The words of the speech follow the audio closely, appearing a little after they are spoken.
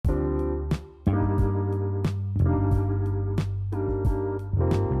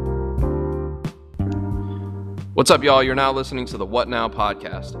What's up, y'all? You're now listening to the What Now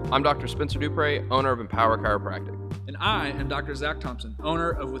podcast. I'm Dr. Spencer Dupre, owner of Empower Chiropractic. And I am Dr. Zach Thompson,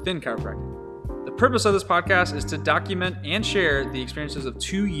 owner of Within Chiropractic. The purpose of this podcast is to document and share the experiences of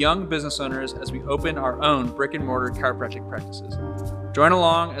two young business owners as we open our own brick and mortar chiropractic practices. Join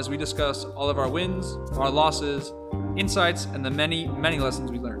along as we discuss all of our wins, our losses, insights, and the many, many lessons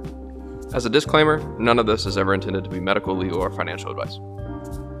we learned. As a disclaimer, none of this is ever intended to be medical, legal, or financial advice.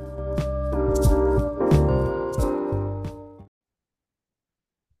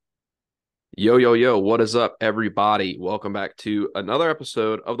 Yo, what is up, everybody? Welcome back to another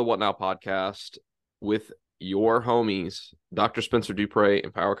episode of the What Now podcast with your homies, Dr. Spencer Dupre,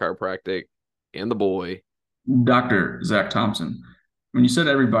 Empower Chiropractic, and the boy, Dr. Zach Thompson. When you said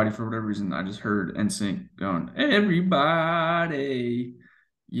everybody, for whatever reason, I just heard NSYNC going, everybody,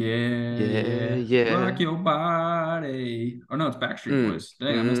 yeah, rock your body. Oh, no, it's Backstreet Boys.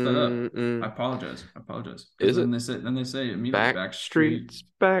 Dang, I messed that up. I apologize. Is it? Then they say immediately Backstreet's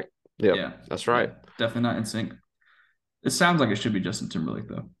back. Yep, yeah, that's right. Yeah, definitely not NSYNC. It sounds like it should be Justin Timberlake,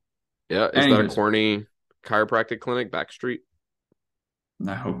 though. Yeah, is that a corny chiropractic clinic, Backstreet?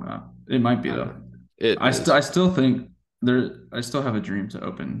 I hope not. It might be, though. I still think I still have a dream to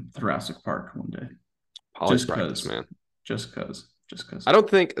open Thoracic Park one day. Just because, man. Just because. I don't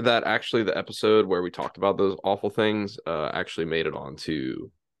think that actually the episode where we talked about those awful things actually made it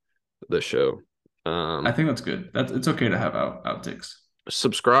onto the show. I think that's good. It's okay to have outtakes.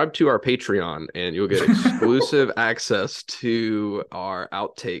 Subscribe to our Patreon and you'll get exclusive access to our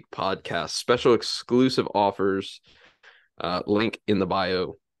outtake podcast, special exclusive offers. Link in the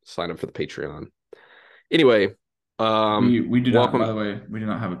bio. Sign up for the Patreon. Anyway, we do not. By the way, we do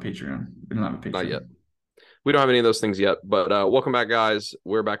not have a Patreon. We don't have a Patreon. Not yet. We don't have any of those things yet. But welcome back, guys.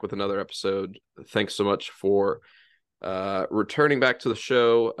 We're back with another episode. Thanks so much for returning back to the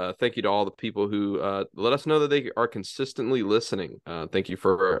show. Thank you to all the people who let us know that they are consistently listening. Thank you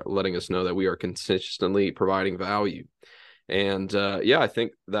for letting us know that we are consistently providing value. And I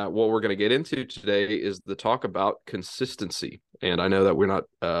think that what we're going to get into today is the talk about consistency. And I know that we're not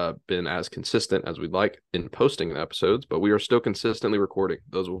been as consistent as we'd like in posting the episodes, but we are still consistently recording.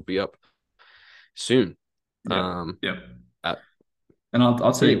 Those will be up soon. And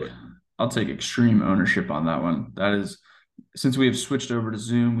I'll take extreme ownership on that one. That is, since we have switched over to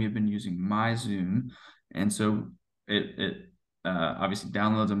Zoom, we have been using my Zoom, and so it obviously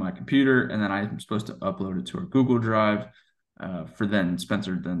downloads on my computer, and then I'm supposed to upload it to our Google Drive. For then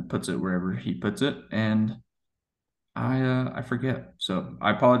Spencer then puts it wherever he puts it, and I forget. So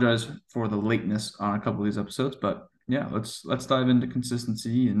I apologize for the lateness on a couple of these episodes, but yeah, let's dive into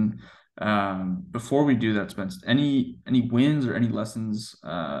consistency. And before we do that, Spence, any wins or any lessons,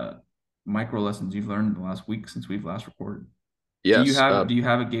 micro lessons you've learned in the last week since we've last recorded? Yes. Do you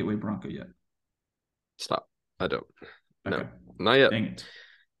have a Gateway Bronco yet? Stop. I don't. Okay. No, not yet. Dang it.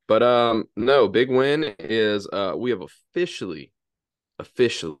 But no, big win is we have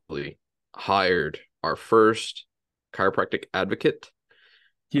officially hired our first chiropractic advocate.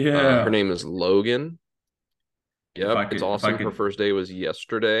 Yeah. Her name is Logan. Yep, it's awesome. Her first day was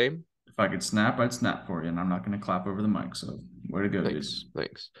yesterday. If I could snap, I'd snap for you, and I'm not going to clap over the mic. So way to go,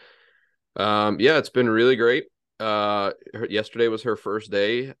 Thanks. It's been really great. Yesterday was her first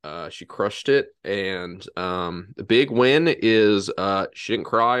day. She crushed it, and the big win is she didn't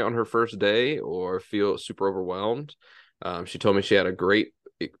cry on her first day or feel super overwhelmed. She told me she had a great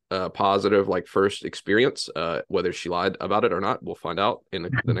positive first experience. Whether she lied about it or not, we'll find out in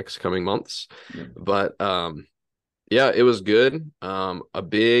the next coming months. Yeah. But it was good. A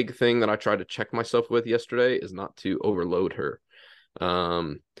big thing that I tried to check myself with yesterday is not to overload her.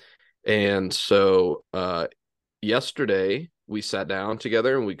 And so yesterday we sat down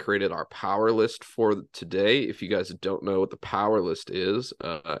together and we created our power list for today. If you guys don't know what the power list is,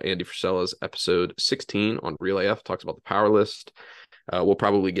 Andy Frisella's episode 16 on Real AF talks about the power list. We'll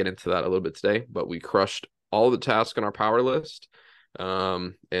probably get into that a little bit today, but we crushed all the tasks on our power list.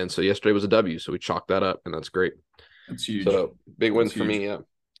 And so yesterday was a W, so we chalked that up, and that's great. That's huge. So big wins for me. Yeah.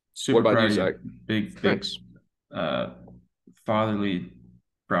 Super what about proud you, Zach? Big fatherly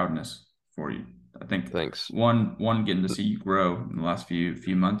proudness for you. I think thanks. One getting to see you grow in the last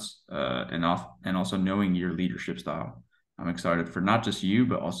few months, and also knowing your leadership style. I'm excited for not just you,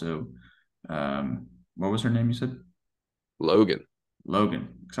 but also what was her name you said? Logan.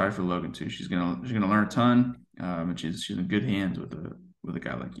 Excited for Logan too. She's gonna learn a ton, and she's in good hands with a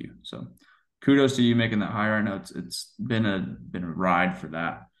guy like you. So kudos to you making that hire. I know it's been a ride for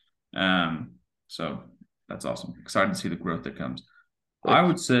that. So that's awesome. Excited to see the growth that comes. Thanks. I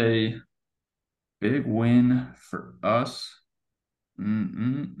would say big win for us.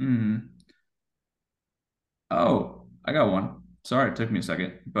 Oh, I got one. Sorry, it took me a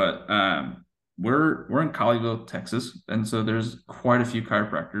second, but we're in Colleyville, Texas, and so there's quite a few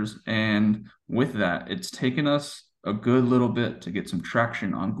chiropractors, and with that, it's taken us a good little bit to get some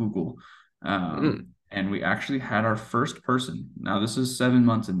traction on Google. And we actually had our first person. Now, this is 7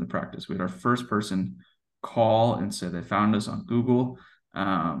 months into practice. We had our first person call and say they found us on Google.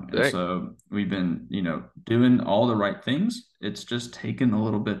 And Dang. so we've been, doing all the right things. It's just taken a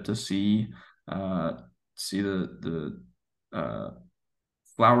little bit to uh, see the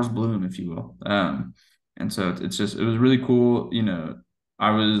flowers bloom, if you will. And so it was really cool.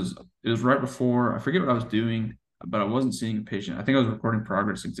 It was right before, I forget what I was doing, but I wasn't seeing a patient. I think I was recording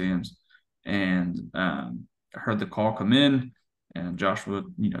progress exams, and I heard the call come in, and Joshua,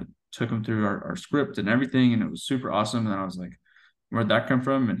 took him through our script and everything, and it was super awesome. And then I was like, "Where'd that come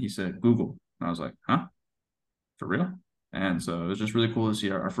from?" And he said, "Google." And I was like, "Huh? For real?" And so it was just really cool to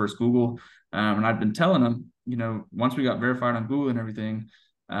see our first Google. And I'd been telling him, once we got verified on Google and everything,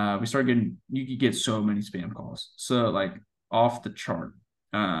 we started you could get so many spam calls. So like off the chart.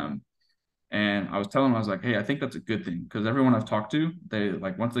 And I was telling him, I was like, hey, I think that's a good thing, because everyone I've talked to, they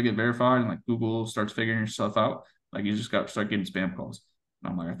like, once they get verified and like Google starts figuring yourself out, like you just got to start getting spam calls.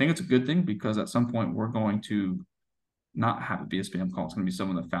 And I'm like, I think it's a good thing, because at some point we're going to not have it be a spam call. It's going to be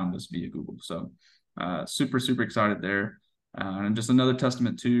someone that found us via Google. So super, super excited there. And just another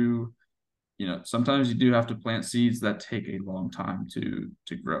testament to, sometimes you do have to plant seeds that take a long time to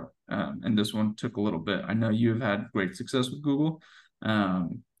grow. And this one took a little bit. I know you have had great success with Google. Well,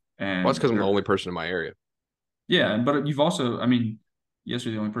 that's And because I'm the only person in my area. yeah, but you've also, I mean, yes,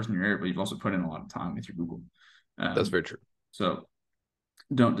 you're the only person in your area, but you've also put in a lot of time with your Google. That's very true. So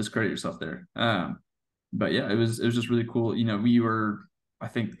don't discredit yourself there. But yeah, it was just really cool. We were, I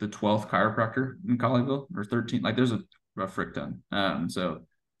think, the 12th chiropractor in Colleyville, or 13th. Like there's a frick ton. So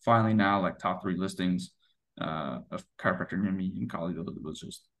finally now, like top 3 listings of chiropractor near me in Colleyville. It was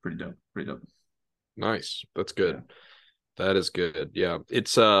just pretty dope. Pretty dope. Nice. That's good. Yeah. That is good. Yeah.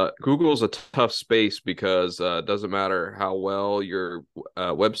 It's Google's a tough space because it doesn't matter how well your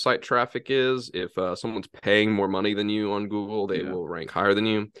website traffic is. If someone's paying more money than you on Google, they will rank higher than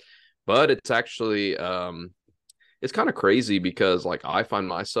you. But it's actually it's kind of crazy because like I find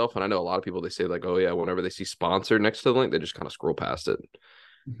myself, and I know a lot of people, they say like, oh yeah, whenever they see sponsored next to the link, they just kind of scroll past it.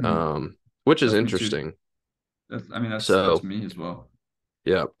 Which is interesting. That's me as well.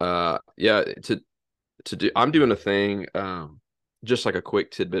 Yeah. Yeah, to do, I'm doing a thing, just like a quick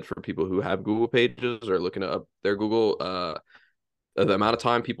tidbit for people who have Google pages or looking up their Google. The amount of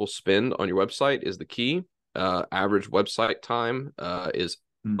time people spend on your website is the key. Average website time is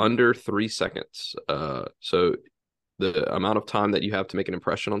under 3 seconds. So the amount of time that you have to make an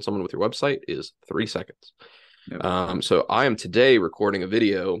impression on someone with your website is 3 seconds. Yep. So I am today recording a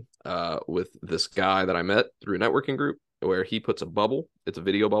video with this guy that I met through a networking group, where he puts a bubble. It's a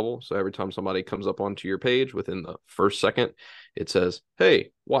video bubble. So every time somebody comes up onto your page, within the first second, it says, hey,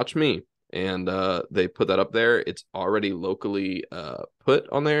 watch me. And they put that up there. It's already locally put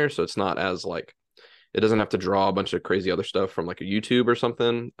on there. So it's not as like, it doesn't have to draw a bunch of crazy other stuff from like a YouTube or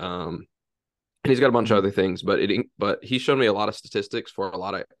something. And he's got a bunch of other things, but he showed me a lot of statistics for a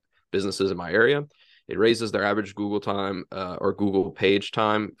lot of businesses in my area. It raises their average Google time or Google page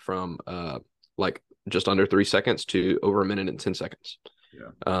time from like just under 3 seconds to over 1 minute and 10 seconds.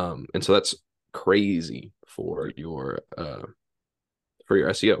 Yeah. And so that's crazy for your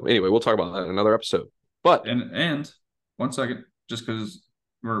SEO. Anyway, we'll talk about that in another episode. But and 1 second, just because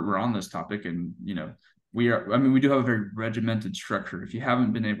we're on this topic, and we do have a very regimented structure. If you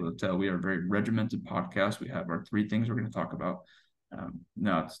haven't been able to tell, we are a very regimented podcast. We have our 3 things we're going to talk about.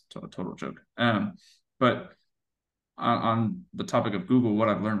 No, it's a total joke. But on the topic of Google, what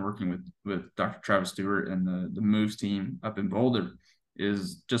I've learned working with Dr. Travis Stewart and the Moves team up in Boulder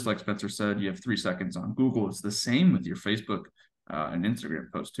is, just like Spencer said, you have 3 seconds on Google. It's the same with your Facebook and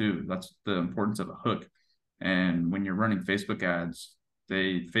Instagram post too. That's the importance of a hook. And when you're running Facebook ads,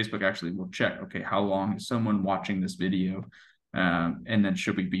 Facebook actually will check, okay, how long is someone watching this video? And then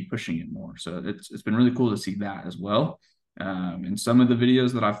should we be pushing it more? So it's been really cool to see that as well. And some of the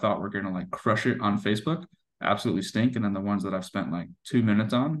videos that I thought were going to like crush it on Facebook absolutely stink. And then the ones that I've spent like 2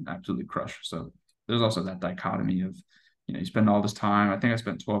 minutes on absolutely crush. So there's also that dichotomy of, you spend all this time. I think I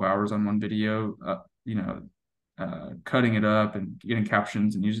spent 12 hours on one video, cutting it up and getting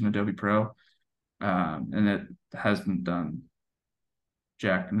captions and using Adobe Pro. And it hasn't done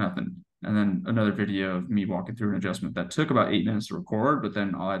jack nothing. And then another video of me walking through an adjustment that took about 8 minutes to record, but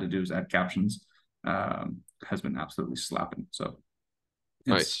then all I had to do was add captions. Has been absolutely slapping. So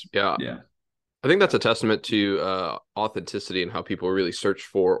nice. Yeah. Yeah. I think that's a testament to authenticity and how people really search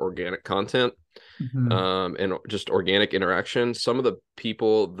for organic content. and just organic interaction. Some of the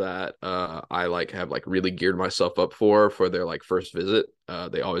people that I like have like really geared myself up for their like first visit,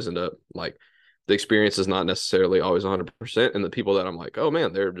 they always end up like the experience is not necessarily always 100%. And the people that I'm like, oh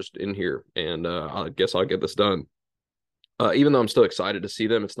man, they're just in here, and I guess I'll get this done. Even though I'm still excited to see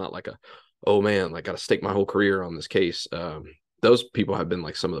them, it's not like oh man, like got to stake my whole career on this case. Those people have been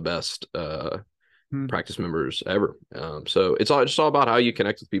like some of the best practice members ever. So it's just all about how you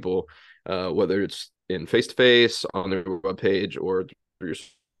connect with people, whether it's in face-to-face, on their webpage, or through your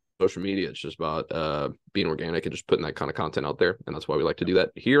social media. It's just about being organic and just putting that kind of content out there. And that's why we like to do that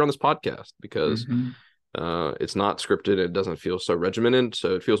here on this podcast, because it's not scripted. It doesn't feel so regimented.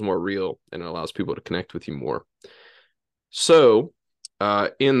 So it feels more real, and it allows people to connect with you more. So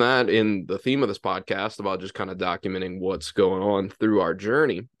in the theme of this podcast about just kind of documenting what's going on through our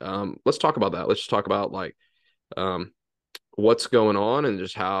journey, let's talk about that. Let's just talk about like what's going on, and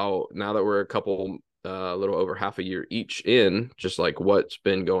just how, now that we're a little over half a year each in, just like what's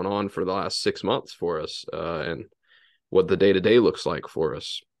been going on for the last 6 months for us, and what the day-to-day looks like for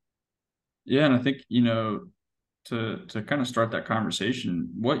us. Yeah, and I think, to kind of start that conversation,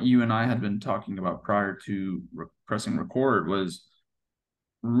 what you and I had been talking about prior to pressing record was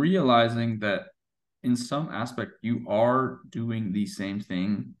realizing that in some aspect you are doing the same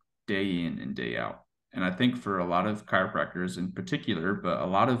thing day in and day out. And I think for a lot of chiropractors in particular, but a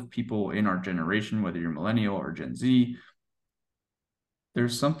lot of people in our generation, whether you're millennial or Gen Z,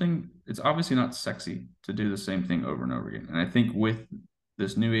 there's something, it's obviously not sexy to do the same thing over and over again. And I think with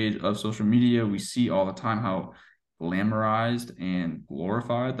this new age of social media, we see all the time how glamorized and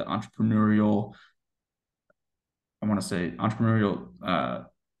glorified the entrepreneurial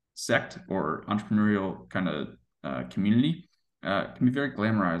sect or entrepreneurial kind of community can be very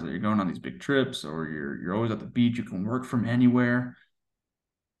glamorized. That you're going on these big trips, or you're always at the beach. You can work from anywhere,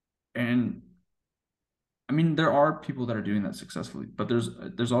 and I mean, there are people that are doing that successfully, but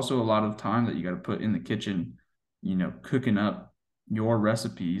there's also a lot of time that you got to put in the kitchen, cooking up your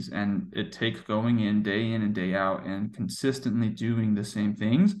recipes, and it takes going in and day out and consistently doing the same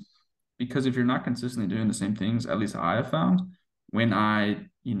things. Because if you're not consistently doing the same things, at least I have found, when I,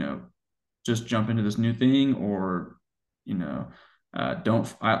 just jump into this new thing, or, for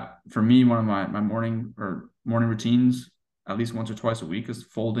me, one of my morning routines, at least once or twice a week, is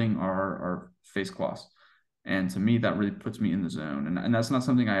folding our face cloths. And to me, that really puts me in the zone. And that's not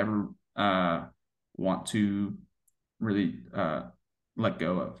something I ever want to really let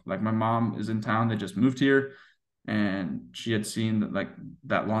go of. Like, my mom is in town. They just moved here, and she had seen that like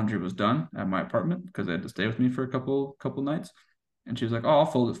that laundry was done at my apartment, because they had to stay with me for a couple nights. And she was like, oh, I'll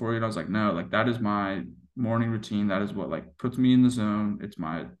fold it for you. And I was like, no, like that is my morning routine. That is what like puts me in the zone. It's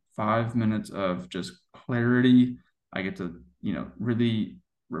my 5 minutes of just clarity. I get to, really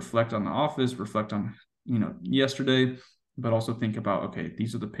reflect on the office, reflect on, yesterday, but also think about, okay,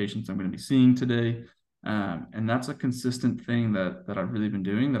 these are the patients I'm going to be seeing today. And that's a consistent thing that I've really been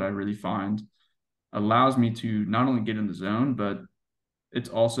doing, that I really find allows me to not only get in the zone, but it's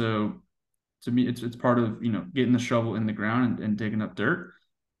also, to me, it's part of, getting the shovel in the ground and digging up dirt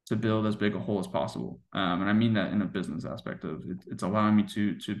to build as big a hole as possible. And I mean that in a business aspect of it's allowing me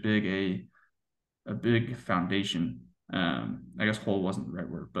to dig a big foundation. I guess hole wasn't the right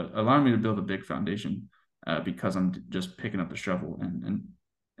word, but allowing me to build a big foundation because I'm just picking up the shovel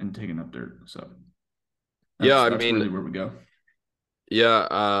and digging up dirt. So that's really where we go. Yeah,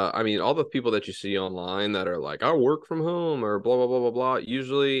 I mean, all the people that you see online that are like, I work from home or blah, blah, blah, blah, blah,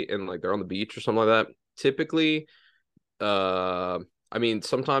 usually, and like they're on the beach or something like that, typically, I mean,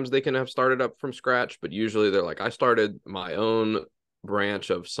 sometimes they can have started up from scratch, but usually they're like, I started my own branch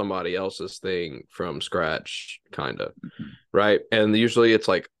of somebody else's thing from scratch, kind of, right? And usually it's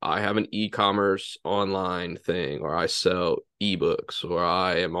like, I have an e-commerce online thing, or I sell ebooks, or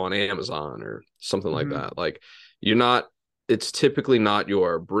I am on Amazon or something like that. Like, it's typically not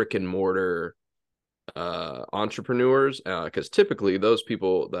your brick and mortar entrepreneurs, because typically those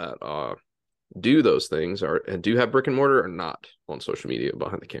people that do those things and do have brick and mortar are not on social media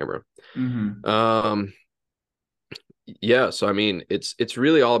behind the camera. Yeah, so I mean, it's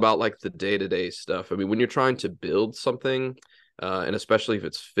really all about like the day-to-day stuff. I mean, when you're trying to build something, and especially if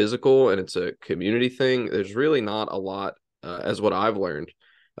it's physical and it's a community thing, there's really not a lot, as what I've learned.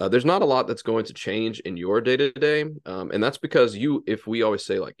 There's not a lot that's going to change in your day-to-day. And that's because if we always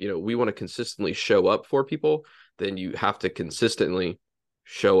say like, we want to consistently show up for people, then you have to consistently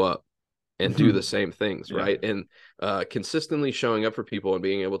show up and do the same things, right? And consistently showing up for people and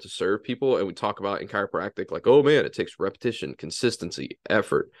being able to serve people. And we talk about in chiropractic, like, oh man, it takes repetition, consistency,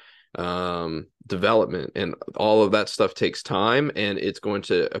 effort. development, and all of that stuff takes time, and it's going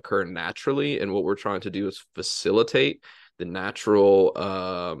to occur naturally. And what we're trying to do is facilitate the natural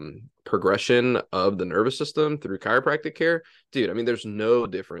progression of the nervous system through chiropractic care. Dude, I mean, there's no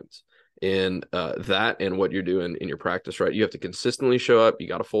difference in that and what you're doing in your practice, right? You have to consistently show up. You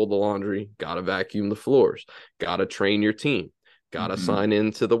got to fold the laundry, got to vacuum the floors, got to train your team, got to sign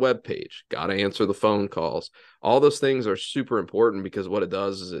into the web page, got to answer the phone calls. All those things are super important, because what it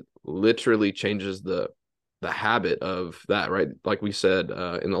does is it literally changes the habit of that, right? Like we said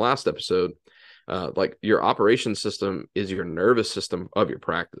in the last episode, like your operation system is your nervous system of your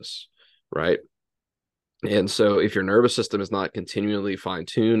practice, right? And so if your nervous system is not continually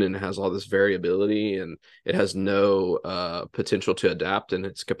fine-tuned and has all this variability, and it has no potential to adapt in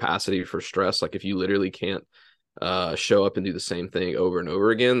its capacity for stress, like if you literally can't show up and do the same thing over and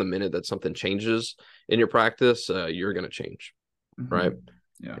over again, the minute that something changes in your practice, you're going to change. Right.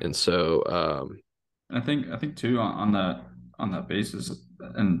 Yeah. And so I think too, on that basis,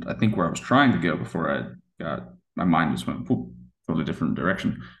 and I think where I was trying to go before I got, my mind just went totally different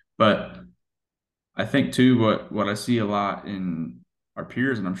direction. But I think too, what I see a lot in our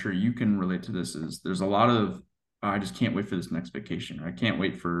peers, and I'm sure you can relate to this, is there's a lot of, I just can't wait for this next vacation. I can't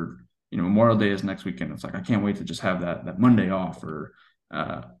wait for, Memorial Day is next weekend. It's like, I can't wait to just have that Monday off, or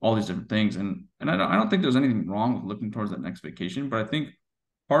all these different things. And I don't think there's anything wrong with looking towards that next vacation, but I think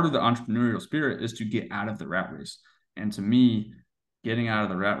part of the entrepreneurial spirit is to get out of the rat race. And to me, getting out of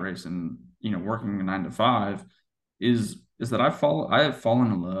the rat race and, working a 9 to 5 is that I have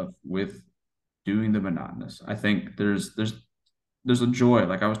fallen in love with doing the monotonous. I think there's a joy,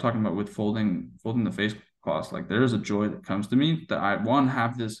 like I was talking about with folding the face cloths. Like there's a joy that comes to me that I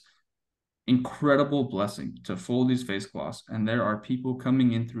have this incredible blessing to fold these face cloths, and there are people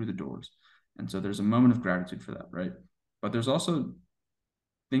coming in through the doors. And so there's a moment of gratitude for that, right? But there's also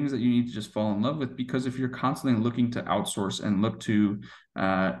things that you need to just fall in love with, because if you're constantly looking to outsource and look to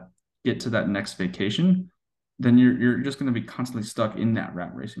get to that next vacation, then you're just going to be constantly stuck in that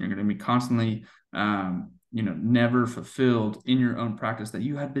rat race, and you're going to be constantly never fulfilled in your own practice that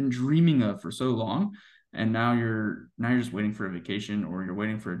you had been dreaming of for so long. And now you're just waiting for a vacation, or you're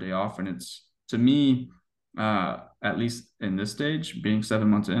waiting for a day off. And it's, to me, at least in this stage, being 7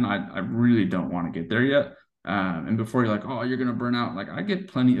 months in, I really don't want to get there yet. And before you're like, oh, you're going to burn out. Like, I get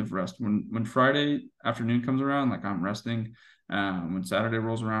plenty of rest when Friday afternoon comes around, like I'm resting. When Saturday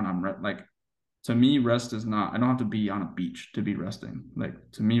rolls around, like, to me, rest is not, I don't have to be on a beach to be resting. Like,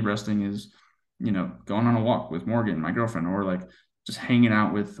 to me, resting is, going on a walk with Morgan, my girlfriend, or like just hanging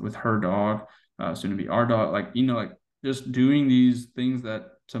out with her dog, soon to be our dog. Like, like just doing these things that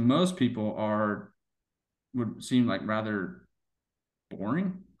to most people would seem like rather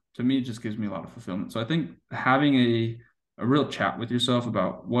boring. To me, it just gives me a lot of fulfillment. So I think having a real chat with yourself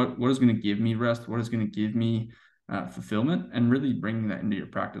about what is going to give me rest, what is going to give me fulfillment, and really bringing that into your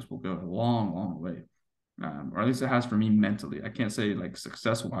practice will go a long, long way. Or at least it has for me mentally. I can't say like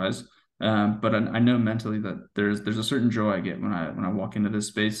success wise, but I know mentally that there's a certain joy I get when I walk into this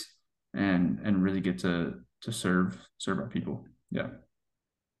space and really get to serve our people. Yeah.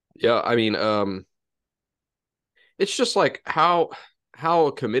 Yeah. I mean, it's just like how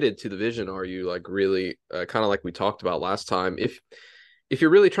committed to the vision are you? Like, really, kind of like we talked about last time. If you're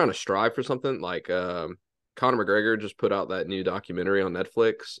really trying to strive for something, like Conor McGregor just put out that new documentary on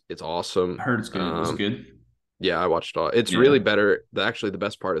Netflix. It's awesome. I heard it's good. It's good. Yeah, I watched it all. It's really better. Actually, the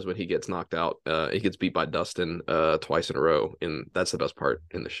best part is when he gets knocked out. He gets beat by Dustin twice in a row, and that's the best part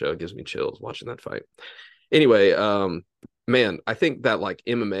in the show. It gives me chills watching that fight. Anyway, man, I think that like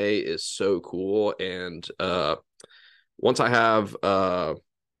MMA is so cool, and once I have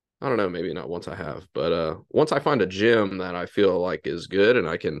I don't know, maybe not once I have, but once I find a gym that I feel like is good and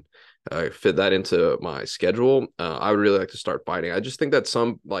I can fit that into my schedule, I would really like to start fighting. I just think that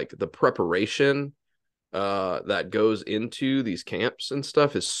some, like, the preparation that goes into these camps and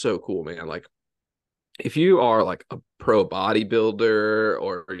stuff is so cool, man. Like, if you are like a pro bodybuilder,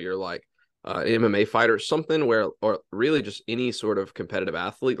 or you're like an MMA fighter, something where, or really just any sort of competitive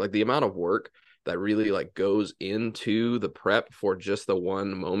athlete, like the amount of work that really like goes into the prep for just the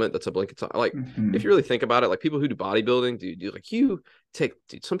one moment that's a blink of time. Like, if you really think about it, like people who do bodybuilding,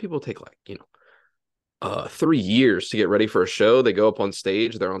 some people take like, 3 years to get ready for a show. They go up on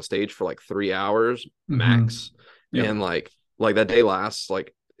stage, they're on stage for like 3 hours max. Yeah. And like that day lasts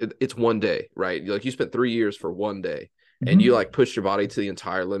like, it's one day, right? Like, you spent 3 years for one day, and you like push your body to the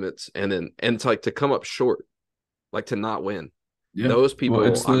entire limits, and it's like to come up short, like to not win. Yeah. Those people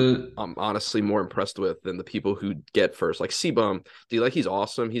Well, I'm honestly more impressed with than the people who get first. Like CBum, dude, like he's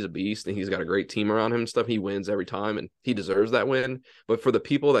awesome. He's a beast and he's got a great team around him and stuff. He wins every time and he deserves that win. But for the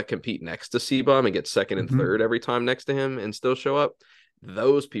people that compete next to CBum and get second and third every time next to him and still show up,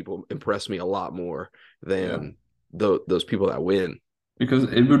 those people impress me a lot more than those people that win. because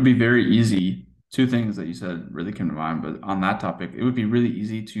it would be very easy. Two things that you said really came to mind, but on that topic, it would be really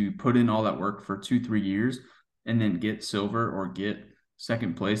easy to put in all that work for 2, 3 years and then get silver or get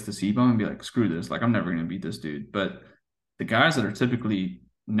second place to CBum and be like, screw this. Like, I'm never going to beat this dude. But the guys that are typically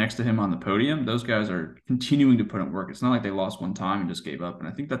next to him on the podium, those guys are continuing to put in work. It's not like they lost one time and just gave up. And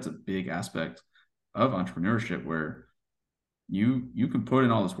I think that's a big aspect of entrepreneurship where you can put in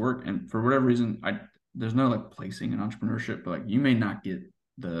all this work and for whatever reason, there's no like placing in entrepreneurship, but like you may not get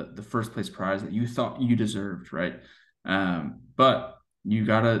the first place prize that you thought you deserved, right? But you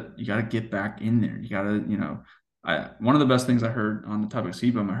gotta get back in there. You gotta, one of the best things I heard on the topic of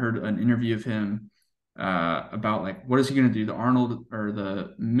CBum, I heard an interview of him about like what is he gonna do? The Arnold or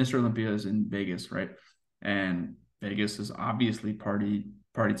the Mr. Olympia is in Vegas, right? And Vegas is obviously party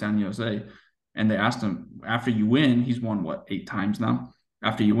town USA. And they asked him after you win, he's won what 8 times now.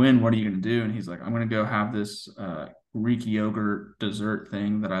 After you win, what are you going to do? And he's like, I'm going to go have this Greek yogurt dessert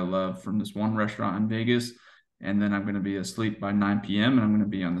thing that I love from this one restaurant in Vegas. And then I'm going to be asleep by 9 p.m. and I'm going to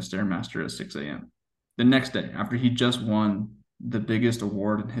be on the Stairmaster at 6 a.m. the next day after he just won the biggest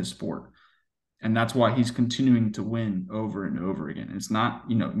award in his sport. And that's why he's continuing to win over and over again. It's not,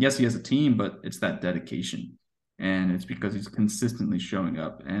 yes, he has a team, but it's that dedication. And it's because he's consistently showing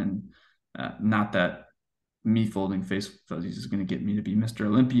up. And not that me folding face fuzzies is going to get me to be Mr.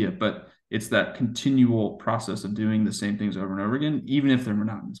 Olympia, but it's that continual process of doing the same things over and over again, even if they're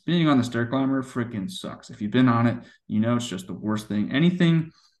monotonous. Being on the stair climber freaking sucks. If you've been on it, it's just the worst thing.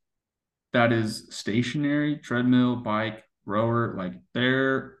 Anything that is stationary, treadmill, bike, rower, like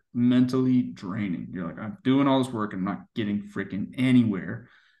they're mentally draining. You're like, I'm doing all this work and I'm not getting freaking anywhere.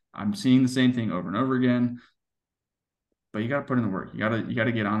 I'm seeing the same thing over and over again. But you got to put in the work. You got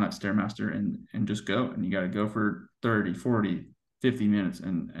to get on that Stairmaster and just go. And you got to go for 30, 40, 50 minutes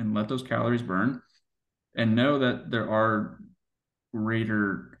and let those calories burn and know that there are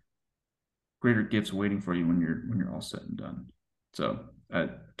greater gifts waiting for you when you're all said and done. So I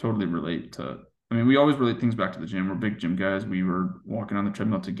totally relate to, we always relate things back to the gym. We're big gym guys. We were walking on the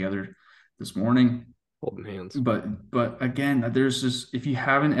treadmill together this morning. Holding hands. But again, there's just, if you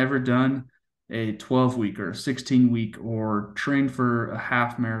haven't ever done a 12-week or a 16-week or train for a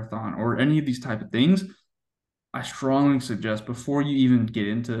half marathon or any of these type of things, I strongly suggest before you even get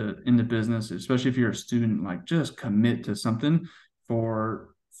into business, especially if you're a student, like just commit to something for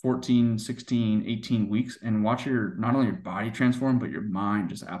 14, 16, 18 weeks and watch not only your body transform, but your mind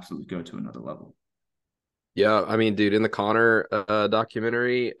just absolutely go to another level. Yeah, dude, in the Conor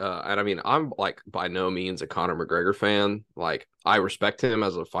documentary, and I'm like by no means a Conor McGregor fan. Like, I respect him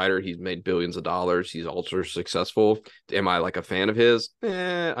as a fighter. He's made billions of dollars. He's ultra successful. Am I like a fan of his?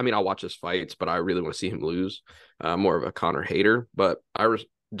 I'll watch his fights, but I really want to see him lose. More of a Conor hater, but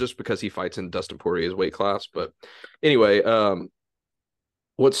just because he fights in Dustin Poirier's weight class. But anyway,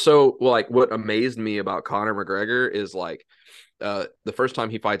 what amazed me about Conor McGregor is like the first time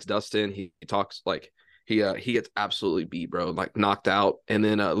he fights Dustin, he talks like he gets absolutely beat, bro, like knocked out. And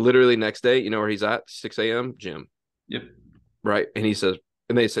then literally next day, where he's at? 6 a.m. gym. Yep. Right. And he says,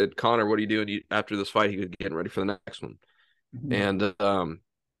 and they said, Conor, what are you doing after this fight? He was getting ready for the next one. Mm-hmm.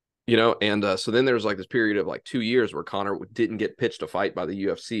 And so then there was like this period of like 2 years where Conor didn't get pitched a fight by the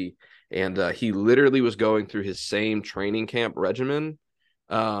UFC. And he literally was going through his same training camp regimen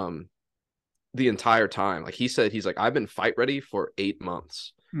the entire time. Like he said, he's like, I've been fight ready for 8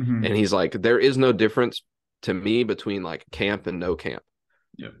 months. Mm-hmm. And he's like, there is no difference to me between like camp and no camp.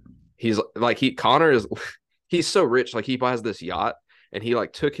 Yep. He's like, Conor is, he's so rich. Like he buys this yacht and he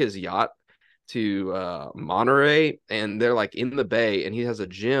like took his yacht to Monterey and they're like in the bay and he has a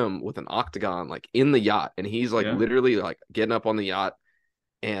gym with an octagon like in the yacht. And he's like literally like getting up on the yacht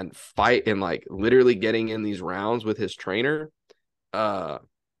and fight and like literally getting in these rounds with his trainer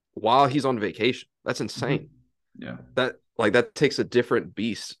while he's on vacation. That's insane. Yeah. That takes a different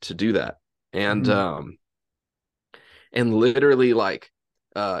beast to do that. And and literally like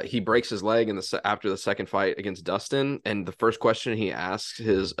he breaks his leg after the second fight against Dustin, and the first question he asks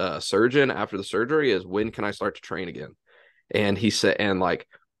his surgeon after the surgery is, when can I start to train again? And he said, and like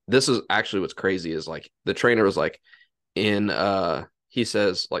this is actually what's crazy is like the trainer was like he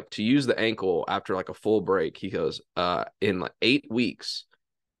says like to use the ankle after like a full break, he goes in like 8 weeks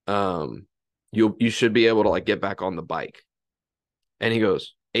you should be able to like get back on the bike. And he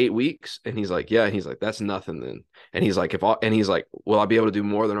goes, 8 weeks? And he's like, yeah. And he's like, that's nothing then. And he's like, he's like, will I be able to do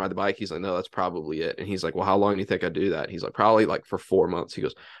more than ride the bike? He's like, no, that's probably it. And he's like, well, how long do you think I do that? He's like, probably like for 4 months. He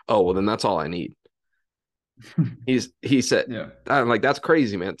goes, oh, well, then that's all I need. He said, Yeah. I'm like, that's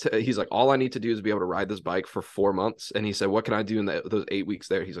crazy, man. He's like, all I need to do is be able to ride this bike for 4 months. And he said, what can I do in those 8 weeks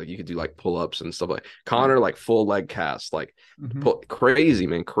there? He's like, you could do like pull-ups and stuff like Connor, like full leg cast, like crazy,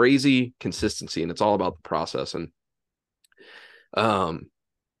 man, crazy consistency. And it's all about the process.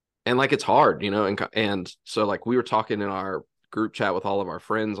 And like, it's hard, and so like we were talking in our group chat with all of our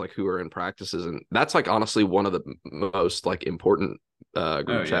friends, like who are in practices. And that's like, honestly, one of the most like important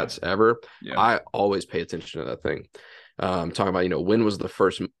group chats ever. Yeah. I always pay attention to that thing. Talking about, when was the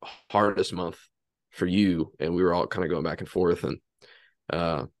first hardest month for you? And we were all kind of going back and forth,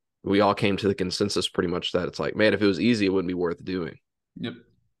 and we all came to the consensus pretty much that it's like, man, if it was easy, it wouldn't be worth doing. Yep.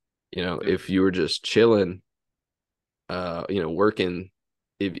 If you were just chilling, working,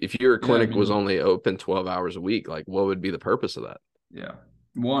 if your clinic was only open 12 hours a week, like what would be the purpose of that? Yeah.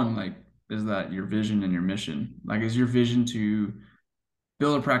 One, like, is that your vision and your mission? Like, is your vision to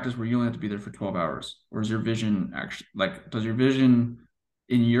build a practice where you only have to be there for 12 hours? Or is your vision actually, like, does your vision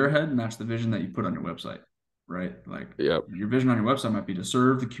in your head match the vision that you put on your website? Right? Like, your vision on your website might be to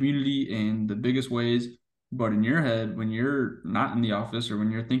serve the community in the biggest ways. But in your head, when you're not in the office or when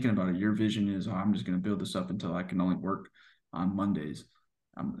you're thinking about it, your vision is, oh, I'm just going to build this up until I can only work on Mondays.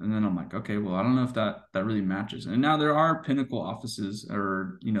 And then I'm like, okay, well, I don't know if that really matches. And now there are pinnacle offices,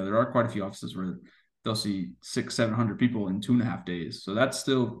 or, there are quite a few offices where they'll see 600-700 people in 2.5 days. So that's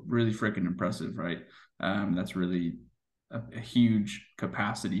still really freaking impressive, right? That's really a huge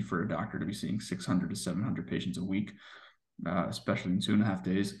capacity for a doctor to be seeing 600 to 700 patients a week, especially in 2.5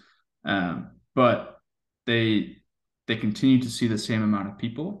 days. But they continue to see the same amount of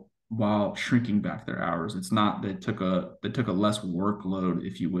people while shrinking back their hours. It's not, they took a less workload,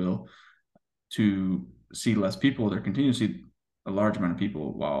 if you will, to see less people. They're continuing to see a large amount of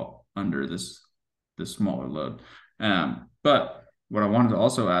people while under this smaller load. But what I wanted to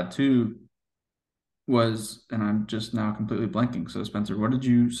also add too was, and I'm just now completely blanking. So Spencer, what did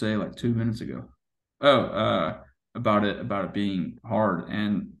you say like 2 minutes ago? About it being hard.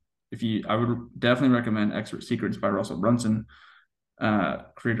 And I would definitely recommend Expert Secrets by Russell Brunson,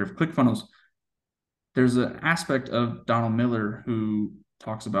 creator of ClickFunnels. There's an aspect of Donald Miller who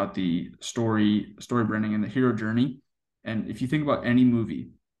talks about the story branding and the hero journey. And if you think about any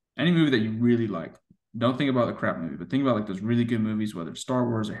movie that you really like, don't think about the crap movie, but think about like those really good movies, whether it's Star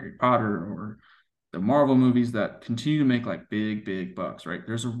Wars or Harry Potter or the Marvel movies that continue to make like big bucks, right?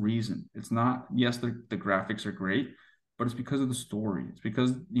 There's a reason. It's not, yes, the graphics are great, but it's because of the story. It's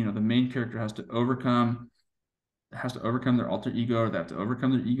because, the main character has to overcome their alter ego, or they have to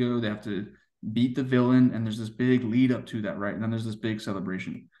overcome their ego. They have to beat the villain. And there's this big lead up to that, right? And then there's this big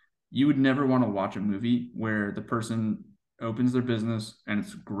celebration. You would never want to watch a movie where the person opens their business and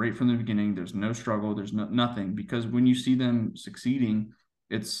it's great from the beginning. There's no struggle. There's nothing, because when you see them succeeding,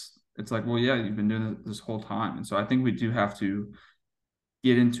 it's like, well, yeah, you've been doing it this whole time. And so I think we do have to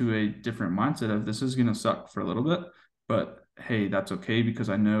get into a different mindset of, this is going to suck for a little bit, but hey, that's okay, because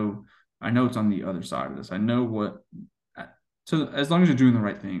I know it's on the other side of this. I know so as long as you're doing the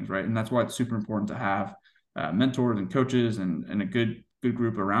right things, right? And that's why it's super important to have mentors and coaches and a good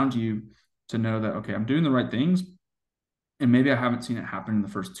group around you to know that, okay, I'm doing the right things. And maybe I haven't seen it happen in the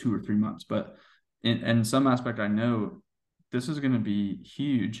first 2 or 3 months, but in some aspect, I know this is going to be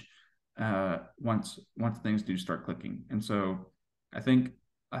huge once things do start clicking. And so I think,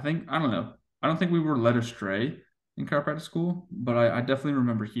 I don't know. I don't think we were led astray in chiropractic school, but I definitely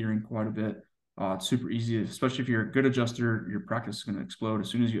remember hearing quite a bit. It's super easy, especially if you're a good adjuster, your practice is going to explode as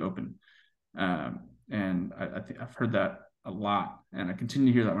soon as you open. And I think I've heard that a lot. And I continue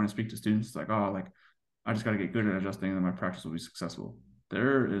to hear that when I speak to students. It's like, oh, like, I just got to get good at adjusting and then my practice will be successful.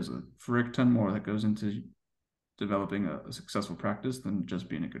 There is a frick ton more that goes into developing a successful practice than just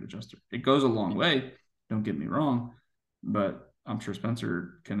being a good adjuster. It goes a long way, don't get me wrong, but I'm sure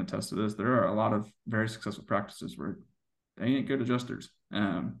Spencer can attest to this. There are a lot of very successful practices where they ain't good adjusters.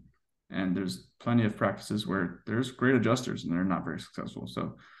 And there's plenty of practices where there's great adjusters and they're not very successful.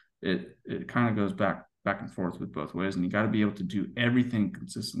 So it kind of goes back and forth with both ways. And you got to be able to do everything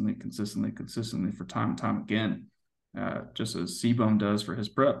consistently for time and time again, just as C-Bone does for his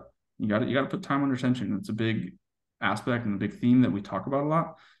prep. You got to put time under tension. It's a big aspect and a big theme that we talk about a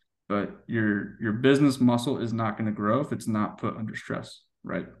lot, but your business muscle is not going to grow if it's not put under stress,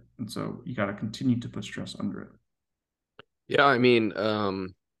 right? And so you got to continue to put stress under it. Yeah, I mean,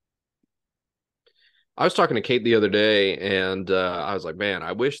 I was talking to Kate the other day, and I was like, man,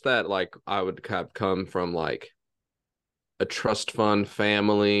 I wish that like I would have come from like a trust fund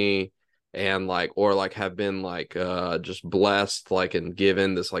family and like, or like have been like just blessed like and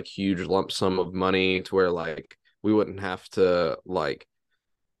given this like huge lump sum of money to where like we wouldn't have to like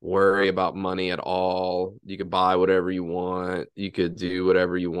worry about money at all. You could buy whatever you want, you could do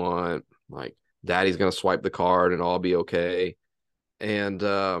whatever you want, like daddy's gonna swipe the card and all be okay. And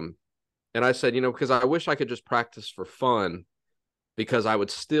I said, because I wish I could just practice for fun, because I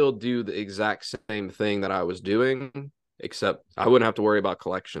would still do the exact same thing that I was doing, except I wouldn't have to worry about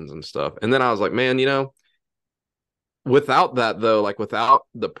collections and stuff. And then I was like, man, without that though, like without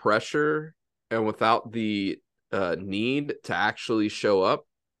the pressure and without the need to actually show up,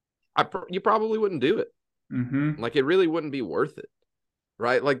 you probably wouldn't do it. Mm-hmm. Like it really wouldn't be worth it,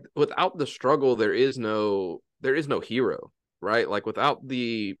 right? Like without the struggle, there is no hero, right? Like without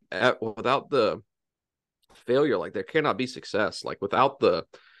the failure, like there cannot be success. Like without the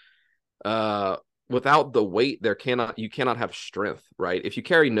weight, you cannot have strength, right? If you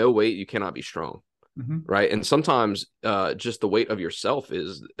carry no weight, you cannot be strong. Mm-hmm. Right. And sometimes just the weight of yourself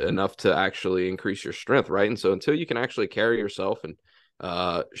is enough to actually increase your strength. Right. And so until you can actually carry yourself and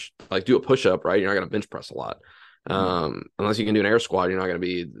like do a push up, right, you're not going to bench press a lot. Unless you can do an air squat, you're not going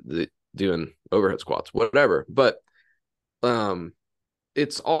to be doing overhead squats, whatever. But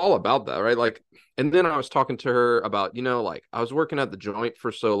it's all about that, right? Like, and then I was talking to her about, like I was working at the joint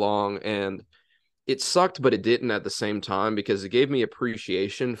for so long and it sucked, but it didn't at the same time, because it gave me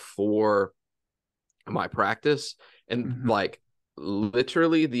appreciation for my practice and like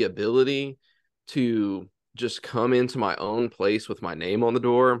literally the ability to just come into my own place with my name on the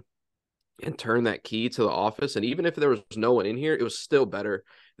door and turn that key to the office. And even if there was no one in here, it was still better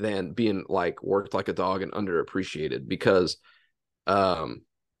than being like worked like a dog and underappreciated, because I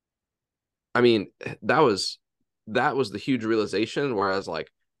mean, that was the huge realization, whereas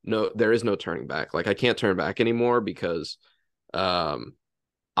like, no, there is no turning back. Like I can't turn back anymore, because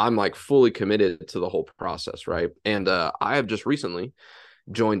I'm like fully committed to the whole process, right? And I have just recently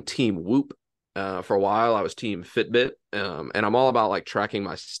joined Team Whoop. For a while I was Team Fitbit, and I'm all about like tracking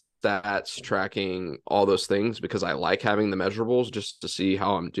my stats, tracking all those things, because I like having the measurables just to see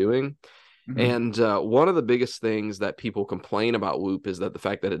how I'm doing. And one of the biggest things that people complain about Whoop is that the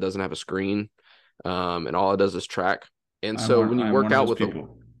fact that it doesn't have a screen, and all it does is track. And so when you work out with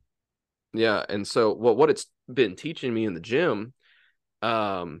people. Yeah, and so what it's been teaching me in the gym,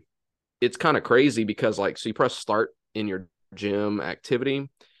 it's kind of crazy, because like, so you press start in your gym activity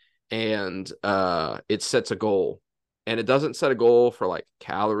and it sets a goal, and it doesn't set a goal for like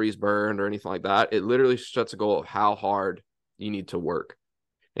calories burned or anything like that. It literally sets a goal of how hard you need to work.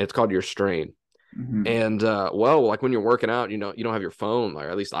 And it's called your strain. And well, like when you're working out, you don't have your phone, or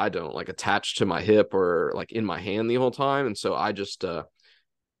at least I don't, like attached to my hip or like in my hand the whole time. And so I just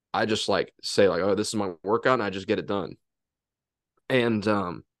like say like, oh, this is my workout, and I just get it done. And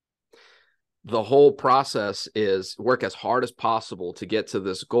the whole process is work as hard as possible to get to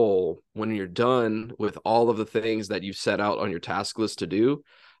this goal. When you're done with all of the things that you've set out on your task list to do,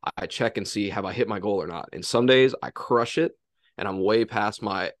 I check and see, have I hit my goal or not? And some days I crush it and I'm way past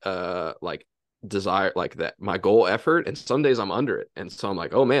my like desire, like that, my goal effort. And some days I'm under it. And so I'm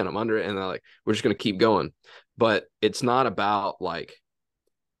like, oh man, I'm under it. And they're like, we're just going to keep going. But it's not about like,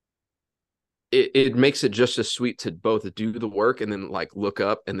 it makes it just as sweet to both do the work and then like look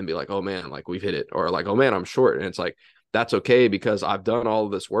up and then be like, oh man, like we've hit it, or like, oh man, I'm short. And it's like, that's okay, because I've done all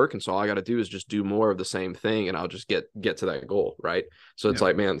of this work. And so all I got to do is just do more of the same thing, and I'll just get to that goal. Right. So it's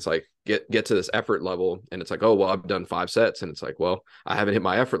like, man, it's like get to this effort level. And it's like, oh, well, I've done 5 sets. And it's like, well, I haven't hit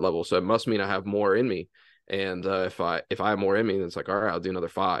my effort level. So it must mean I have more in me. And if I have more in me, then it's like, all right, I'll do another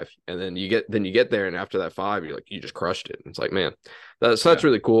 5. And then you get there, and after that 5, you're like, you just crushed it. And it's like, man, that's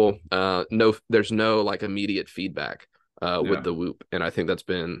really cool. There's no like immediate feedback with the Whoop, and I think that's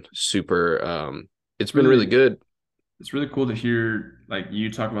been super. It's been really good. It's really cool to hear like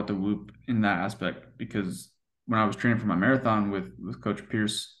you talk about the Whoop in that aspect, because when I was training for my marathon with Coach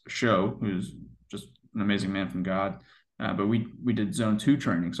Pierce Show, who's just an amazing man from God. But we did zone 2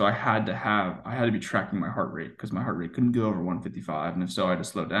 training. So I had to be tracking my heart rate, because my heart rate couldn't go over 155. And if so, I had to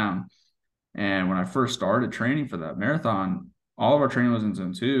slow down. And when I first started training for that marathon, all of our training was in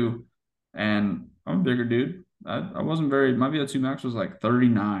zone 2. And I'm a bigger dude. I wasn't very, my VO2 max was like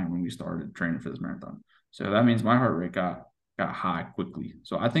 39 when we started training for this marathon. So that means my heart rate got high quickly.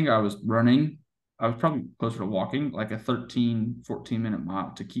 So I think I was probably closer to walking like a 13, 14-minute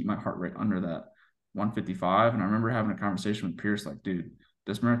mile to keep my heart rate under that 155. And I remember having a conversation with Pierce, like, dude,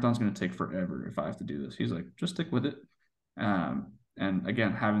 this marathon's going to take forever if I have to do this. He's like, just stick with it. And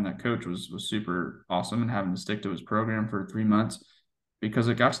again, having that coach was super awesome, and having to stick to his program for 3 months, because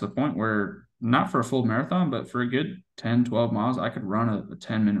it got to the point where not for a full marathon, but for a good 10, 12 miles, I could run a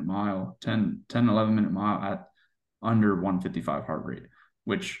 10-minute mile, 11-minute mile at under 155 heart rate,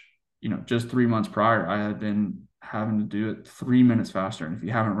 which, just 3 months prior, I had been having to do it 3 minutes faster. And if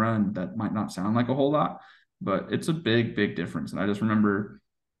you haven't run, that might not sound like a whole lot, but it's a big, big difference. And I just remember,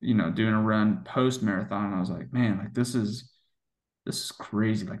 doing a run post marathon, and I was like, man, like this is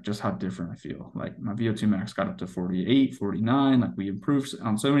crazy. Like just how different I feel. Like my VO2 max got up to 48, 49. Like we improved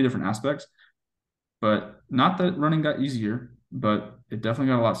on so many different aspects, but not that running got easier, but it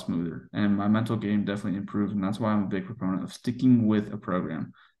definitely got a lot smoother. And my mental game definitely improved. And that's why I'm a big proponent of sticking with a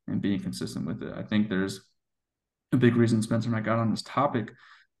program and being consistent with it. I think there's a big reason Spencer and I got on this topic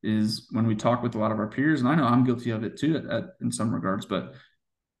is when we talk with a lot of our peers, and I know I'm guilty of it too in some regards, but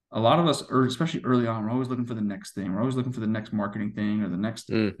a lot of us, or especially early on, we're always looking for the next thing. We're always looking for the next marketing thing or the next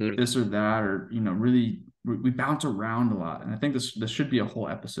this or that, or, really we bounce around a lot. And I think this should be a whole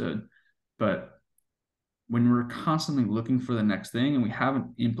episode, but when we're constantly looking for the next thing and we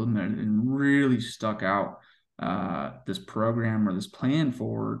haven't implemented and really stuck out this program or this plan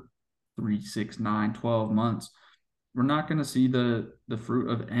for 3, 6, 9, 12 months, we're not going to see the fruit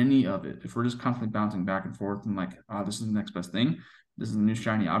of any of it. If we're just constantly bouncing back and forth and like, oh, this is the next best thing, this is the new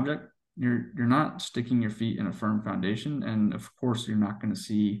shiny object, you're not sticking your feet in a firm foundation. And of course, you're not going to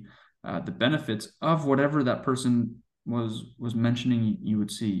see the benefits of whatever that person was mentioning you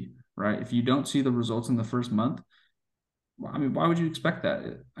would see, right? If you don't see the results in the first month, I mean, why would you expect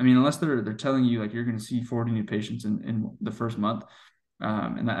that? I mean, unless they're telling you like you're going to see 40 new patients in the first month,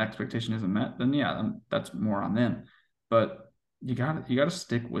 and that expectation isn't met, then yeah, that's more on them. But you got to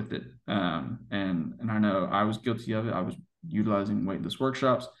stick with it. And I know I was guilty of it. I was utilizing weightless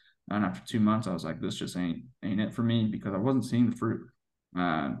workshops, and after 2 months, I was like, this just ain't it for me, because I wasn't seeing the fruit.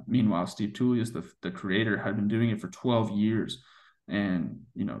 Meanwhile, Steve Tullius, the creator, had been doing it for 12 years, and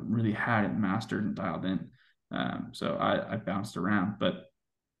really had it mastered and dialed in. So I bounced around, but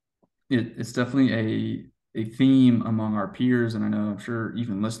it's definitely a theme among our peers, and I know I'm sure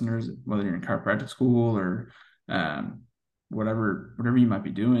even listeners, whether you're in chiropractic school or whatever you might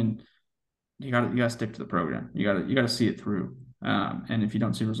be doing, you gotta stick to the program. You gotta see it through. And if you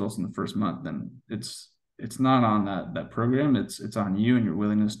don't see results in the first month, then it's not on that program. It's on you and your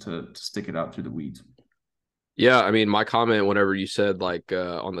willingness to stick it out through the weeds. Yeah, I mean, my comment whenever you said like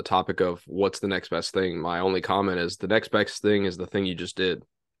on the topic of what's the next best thing, my only comment is the next best thing is the thing you just did,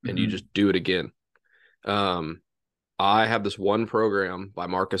 and you just do it again. I have this one program by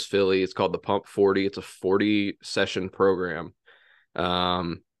Marcus Philly. It's called the Pump 40. It's a 40 session program.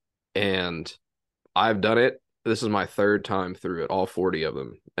 And I've done it. This is my third time through it, all 40 of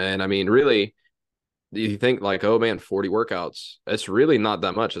them. And I mean, really, you think like, oh man, 40 workouts. It's really not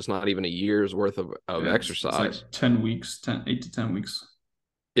that much. It's not even a year's worth of exercise. It's like 10 weeks, 8 to 10 weeks.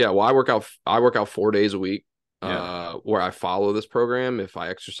 Yeah. Well, I work out 4 days a week. Where I follow this program. If I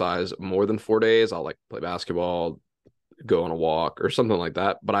exercise more than 4 days, I'll like play basketball, go on a walk or something like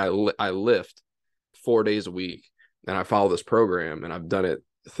that. But I lift 4 days a week, and I follow this program, and I've done it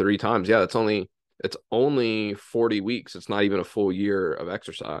 3 times. Yeah, it's only 40 weeks. It's not even a full year of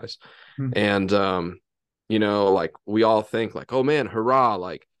exercise. And like we all think like, oh man, hurrah,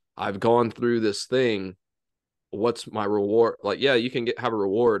 like I've gone through this thing. What's my reward? Like, yeah, you can have a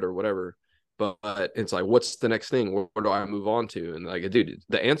reward or whatever. But it's like, what's the next thing? Where do I move on to? And like, dude,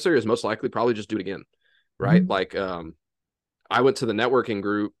 the answer is most likely probably just do it again, right? Like, I went to the networking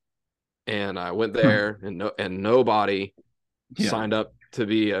group, and I went there, and nobody signed up to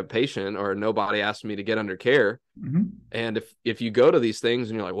be a patient, or nobody asked me to get under care. And if you go to these things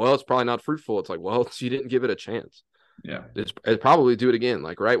and you're like, well, it's probably not fruitful, it's like, well, you didn't give it a chance. Yeah, it's probably do it again.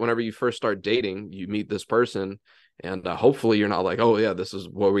 Like, right, whenever you first start dating, you meet this person, and hopefully you're not like, oh yeah, this is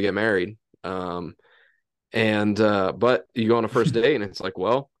where we get married. But you go on a first date and it's like,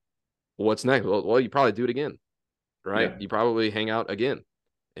 well, what's next? Well, you probably do it again, right? Yeah. You probably hang out again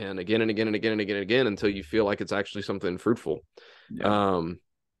and again and again and again and again and again until you feel like it's actually something fruitful. Yeah.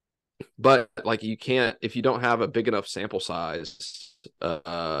 But like you can't, if you don't have a big enough sample size,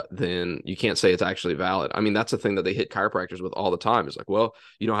 then you can't say it's actually valid. I mean, that's the thing that they hit chiropractors with all the time. It's like, well,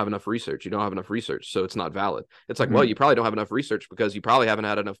 you don't have enough research. You don't have enough research, so it's not valid. It's like, well, you probably don't have enough research because you probably haven't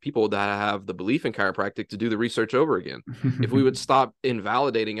had enough people that have the belief in chiropractic to do the research over again. If we would stop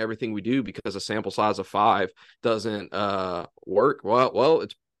invalidating everything we do because a sample size of 5 doesn't work, well,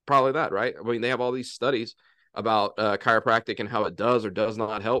 it's probably that, right? I mean, they have all these studies about chiropractic and how it does or does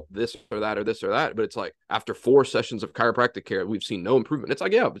not help this or that or this or that, but it's like after 4 sessions of chiropractic care we've seen no improvement. It's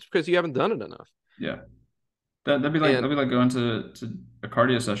like, yeah, it's because you haven't done it enough. Yeah, that'd be like going to a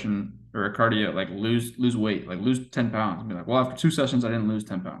cardio session or a cardio, like lose weight, like lose 10 pounds, and be like, well, after 2 sessions, I didn't lose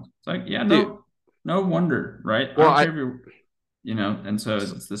 10 pounds. It's like, yeah, Dude, no wonder, right? I well, don't care if you're, and so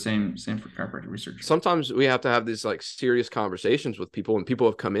it's the same for chiropractic research. sometimes we have to have these like serious conversations with people, and people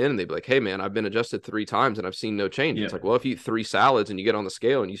have come in and they'd be like, hey man, I've been adjusted 3 times and I've seen no change. Yeah. It's like, well, if you eat 3 salads and you get on the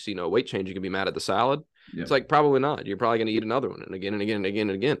scale and you see no weight change, you can be mad at the salad. Yeah. It's like, probably not. You're probably going to eat another one and again and again and again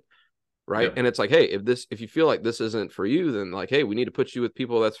and again. Right. Yep. And it's like, hey, if you feel like this isn't for you, then like, hey, we need to put you with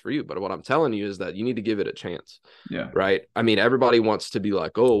people that's for you. But what I'm telling you is that you need to give it a chance. Yeah. Right. I mean, everybody wants to be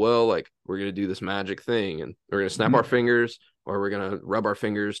like, oh, well, like we're going to do this magic thing and we're going to snap our fingers, or we're going to rub our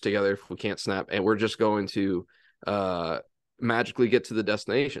fingers together if we can't snap. And we're just going to magically get to the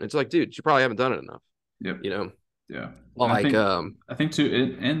destination. It's like, dude, you probably haven't done it enough. Yep. You know? Yeah. Well, like, I think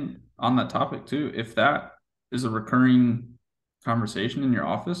too, and on that topic too, if that is a recurring conversation in your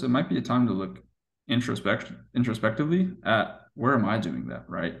office, it might be a time to look introspectively at, where am I doing that,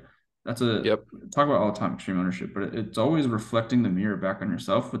 right? That's talk about all the time, extreme ownership, but it's always reflecting the mirror back on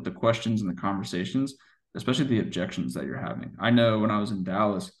yourself with the questions and the conversations, especially the objections that you're having. I know when I was in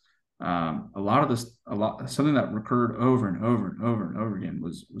Dallas, something that recurred over and over and over and over again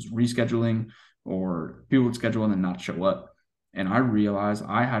was rescheduling, or people would schedule and then not show up. And I realized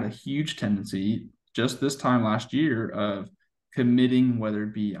I had a huge tendency just this time last year of committing, whether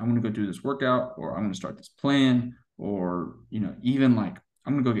it be I'm going to go do this workout, or I'm going to start this plan, or, even like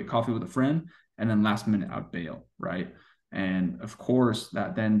I'm going to go get coffee with a friend, and then last minute I'd bail, right? And of course,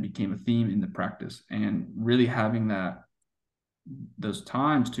 that then became a theme in the practice, and really having those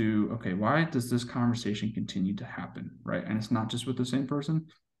times to, okay, why does this conversation continue to happen, right? And it's not just with the same person.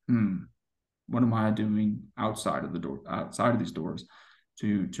 What am I doing outside of these doors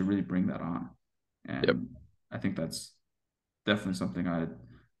to really bring that on? And I think that's definitely something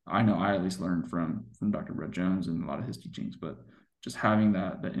I know I at least learned from Dr. Brett Jones and a lot of his teachings, but just having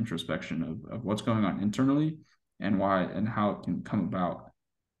that introspection of what's going on internally and why and how it can come about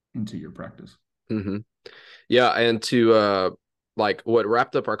into your practice. Mm-hmm. Yeah. And to like what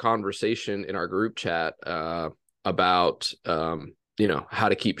wrapped up our conversation in our group chat about how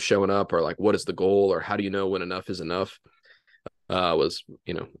to keep showing up, or like what is the goal, or how do you know when enough is enough, was,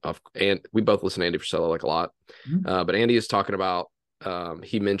 and we both listen to Andy Frisella like a lot. But Andy is talking about,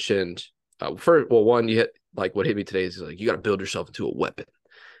 he mentioned, one, you hit, like what hit me today is like, you got to build yourself into a weapon.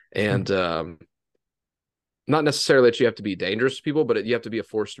 And not necessarily that you have to be dangerous to people, but you have to be a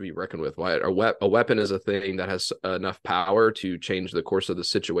force to be reckoned with. Why a weapon is a thing that has enough power to change the course of the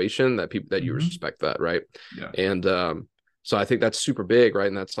situation that you respect that. Right. Yeah. And so I think that's super big. Right.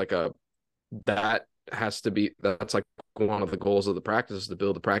 And that's like that's like one of the goals of the practice, is to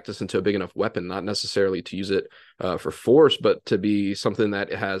build the practice into a big enough weapon, not necessarily to use it for force, but to be something that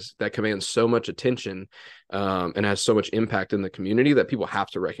commands so much attention and has so much impact in the community that people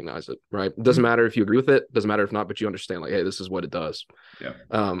have to recognize it. Right. It doesn't matter if you agree with it, doesn't matter if not, but you understand like, hey, this is what it does. Yeah.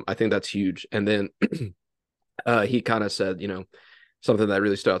 I think that's huge. And then he kind of said, something that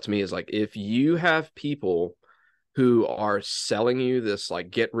really stood out to me is like, if you have people who are selling you this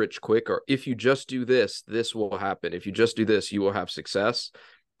like get rich quick, or if you just do this, this will happen. If you just do this, you will have success.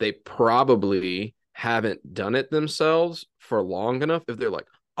 They probably haven't done it themselves for long enough. If they're like,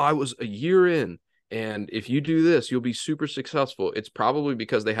 I was a year in, and if you do this, you'll be super successful. It's probably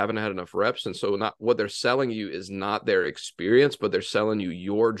because they haven't had enough reps. And so not what they're selling you is not their experience, but they're selling you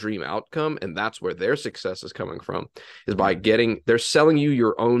your dream outcome. And that's where their success is coming from, is by they're selling you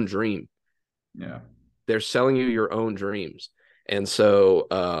your own dream. Yeah. They're selling you your own dreams. And so,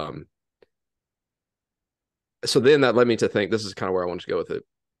 so then that led me to think, this is kind of where I wanted to go with it.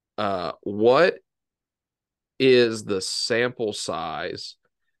 What is the sample size,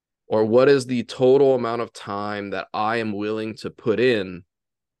 or what is the total amount of time that I am willing to put in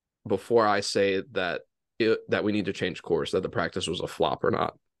before I say that we need to change course, that the practice was a flop or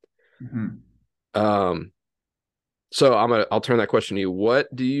not? So I'll turn that question to you. What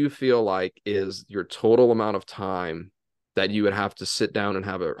do you feel like is your total amount of time that you would have to sit down and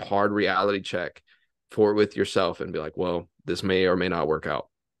have a hard reality check with yourself and be like, well, this may or may not work out?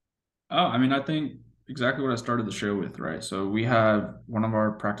 Oh, I mean, I think exactly what I started the show with, right? So we have one of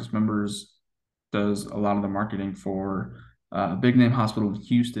our practice members does a lot of the marketing for a big name hospital in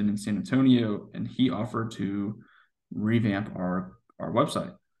Houston and San Antonio, and he offered to revamp our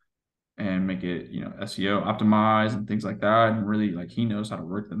website and make it, SEO optimized and things like that. And really, like, he knows how to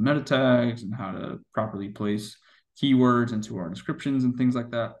work the meta tags and how to properly place keywords into our descriptions and things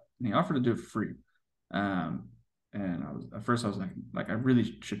like that. And he offered to do it for free. And at first I was like, I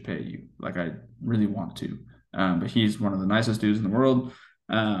really should pay you. Like, I really want to. But he's one of the nicest dudes in the world.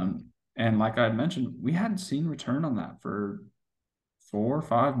 And like I had mentioned, we hadn't seen return on that for 4 or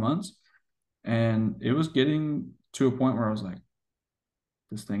 5 months. And it was getting to a point where I was like,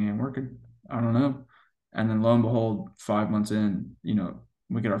 this thing ain't working. I don't know. And then lo and behold, 5 months in,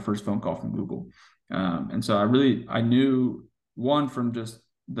 we get our first phone call from Google. And so I knew, one, from just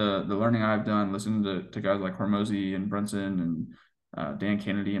the learning I've done, listening to guys like Hormozy and Brunson and Dan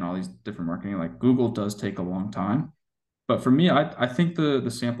Kennedy and all these different marketing, like Google does take a long time. But for me, I think the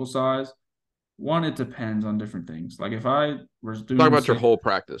sample size, one, it depends on different things. Like if I was doing Talk about your whole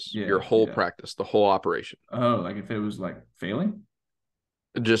practice, yeah, your whole practice, the whole operation. Oh, like if it was like failing?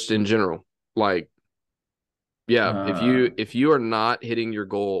 Just in general. Like, yeah, if you are not hitting your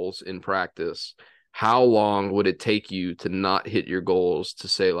goals in practice, how long would it take you to not hit your goals to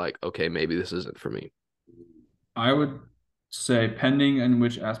say like, okay, maybe this isn't for me? I would say, pending in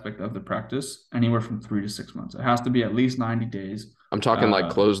which aspect of the practice, anywhere from 3 to 6 months. It has to be at least 90 days. I'm talking like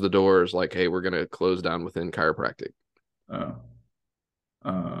close the doors, like, hey, we're gonna close down within chiropractic.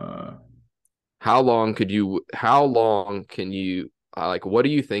 How long can you like, what do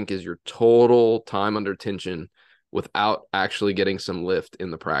you think is your total time under tension without actually getting some lift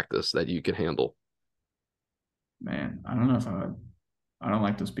in the practice that you can handle? Man, I don't know if I don't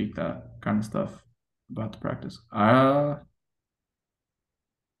like to speak that kind of stuff about the practice.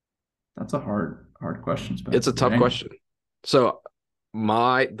 That's a hard question, Spencer. It's a tough question. So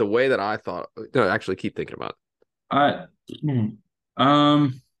the way that I thought, no, actually keep thinking about it.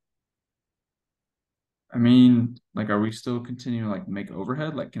 I mean, like, are we still continuing to like make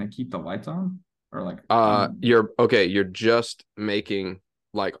overhead? Like, can I keep the lights on? Or like you're just making,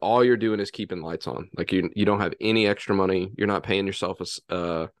 like, all you're doing is keeping lights on. Like you don't have any extra money. You're not paying yourself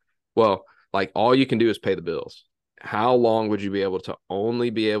well, like all you can do is pay the bills. How long would you be able to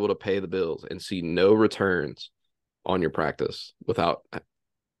only be able to pay the bills and see no returns on your practice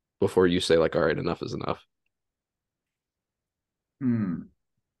before you say like, all right, enough is enough?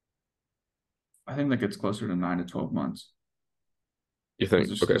 I think that gets closer to 9 to 12 months. You think?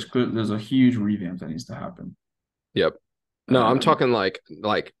 There's a huge revamp that needs to happen. Yep. No, I'm talking like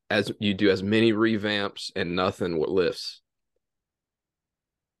as you do as many revamps and nothing lifts.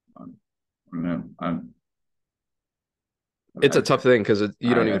 I don't know. It's a tough thing because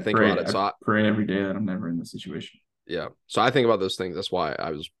you don't even think about it. So I pray every day that I'm never in this situation. Yeah. So I think about those things. That's why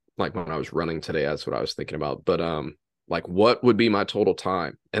I was like, when I was running today, that's what I was thinking about. But like, what would be my total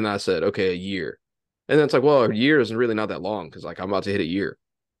time? And I said, okay, a year. And then it's like, well, a year isn't really not that long because like I'm about to hit a year.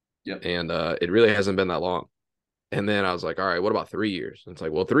 Yeah. And it really hasn't been that long. And then I was like, all right, what about 3 years? And it's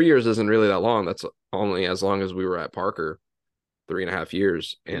like, well, 3 years isn't really that long. That's only as long as we were at Parker, 3.5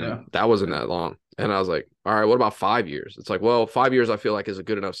 years. And that wasn't that long. And I was like, all right, what about 5 years? It's like, well, 5 years I feel like is a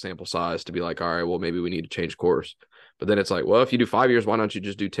good enough sample size to be like, all right, well, maybe we need to change course. But then it's like, well, if you do 5 years, why don't you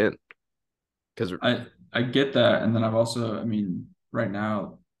just do 10? Because I get that. And then I've also, I mean, right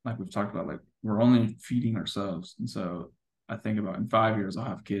now, like we've talked about, like we're only feeding ourselves. And so I think about in 5 years, I'll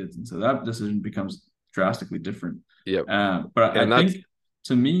have kids. And so that decision becomes drastically different. Yep. But I think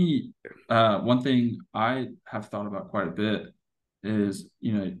to me, one thing I have thought about quite a bit is,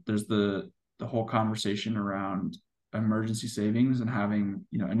 there's the whole conversation around emergency savings and having,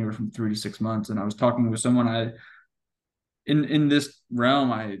 anywhere from 3 to 6 months. And I was talking with someone in this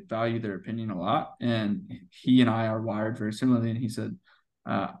realm, I value their opinion a lot. And he and I are wired very similarly. And he said,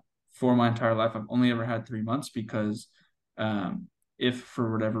 for my entire life, I've only ever had 3 months because if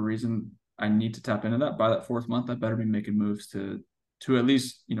for whatever reason I need to tap into that, by that 4th month, I better be making moves to at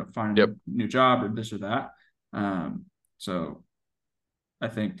least, find a new job or this or that. So I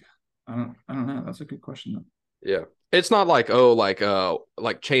think, I don't know. That's a good question though. Yeah. It's not like,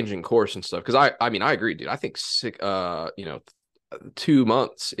 like changing course and stuff. Cause I mean, I agree, dude. I think 2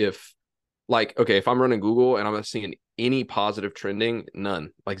 months, if like, okay, if I'm running Google and I'm not seeing any positive trending,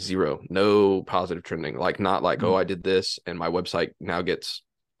 none, like zero, no positive trending. Like not like, I did this and my website now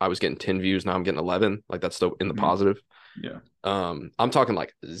I was getting 10 views. Now I'm getting 11. Like that's still in the positive. Yeah. I'm talking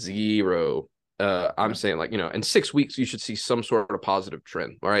like zero. I'm saying like, in 6 weeks, you should see some sort of positive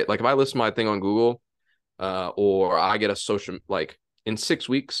trend. All right. Like if I list my thing on Google, or I get a social, like in 6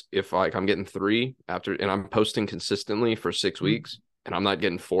 weeks, if like I'm getting 3 after, and I'm posting consistently for 6 weeks and I'm not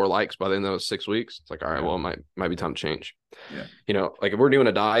getting 4 likes by the end of those 6 weeks, it's like, all right, well, it might be time to change. Yeah. Like if we're doing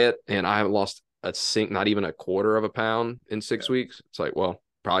a diet and I haven't lost not even a quarter of a pound in 6 weeks, it's like, well,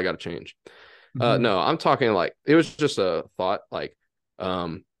 probably got to change. No, I'm talking like, it was just a thought, like,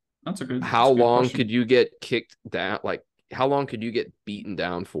 that's a good, how long question. Could you get kicked down? Like how long could you get beaten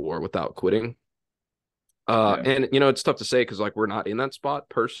down for without quitting? And it's tough to say because like we're not in that spot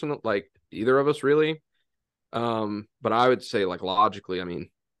personally, like either of us really. But I would say like logically, I mean,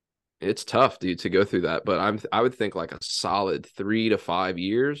 it's tough, dude, to go through that. But I would think like a solid 3 to 5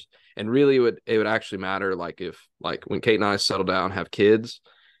 years. And really it would actually matter like if like when Kate and I settle down, have kids,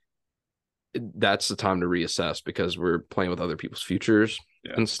 that's the time to reassess because we're playing with other people's futures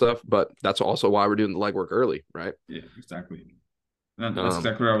and stuff. But that's also why we're doing the legwork early, right? Yeah, exactly. And that's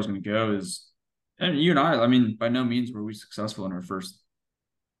exactly where I was going to go is, and you and I mean, by no means were we successful in our first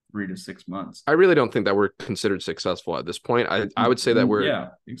 3 to 6 months. I really don't think that we're considered successful at this point. I would say that we're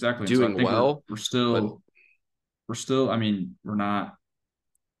exactly doing well. We're still, I mean, we're not,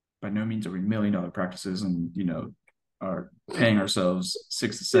 by no means are we $1 million practices and, are paying ourselves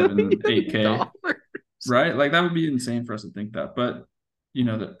 6 to 7, 8K, right? Like that would be insane for us to think that. But,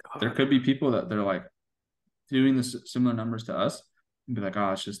 that there could be people that they're like doing this similar numbers to us and be like,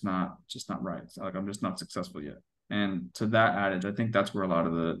 oh, it's just not right. It's like, I'm just not successful yet. And to that adage, I think that's where a lot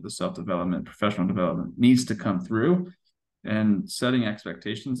of the self-development, professional development needs to come through, and setting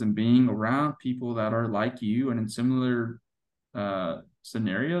expectations and being around people that are like you and in similar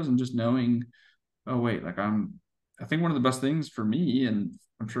scenarios, and just knowing, oh, wait, like I think one of the best things for me, and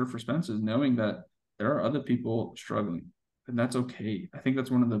I'm sure for Spence, is knowing that there are other people struggling, and that's okay. I think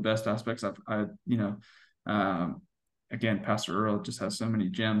that's one of the best aspects again, Pastor Earl just has so many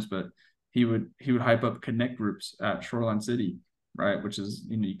gems, but he would hype up connect groups at Shoreline City, right? Which is,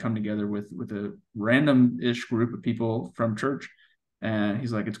 you come together with a random-ish group of people from church. And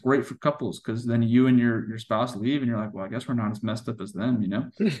he's like, it's great for couples because then you and your spouse leave and you're like, well, I guess we're not as messed up as them,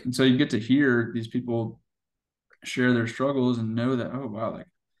 And so you get to hear these people share their struggles and know that, oh, wow, like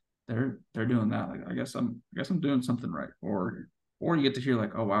they're doing that. Like, I guess I'm doing something right. Or you get to hear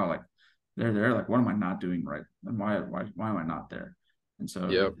like, oh, wow, like they're there. Like, what am I not doing right? And why am I not there? And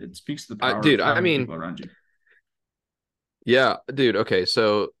so it speaks to the power dude, of people around you. Yeah, dude. Okay.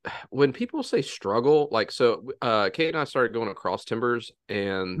 So when people say struggle, like, Kate and I started going across timbers,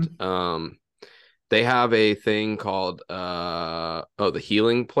 and they have a thing called the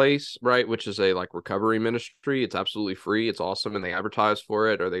Healing Place, right? Which is a like recovery ministry. It's absolutely free. It's awesome. And they advertise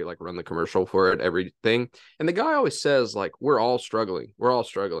for it, or they like run the commercial for it, everything. And the guy always says, like, we're all struggling. We're all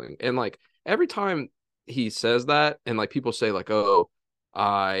struggling. And like every time he says that, and like people say, like, oh,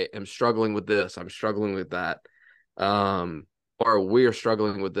 I am struggling with this, I'm struggling with that, or we're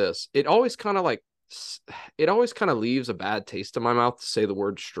struggling with this, it always kind of leaves a bad taste in my mouth to say the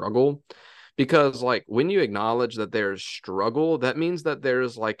word struggle, because like when you acknowledge that there's struggle, that means that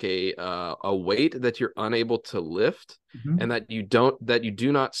there's like a weight that you're unable to lift, and that you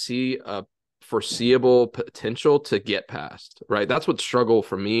do not see a foreseeable potential to get past, right? That's what struggle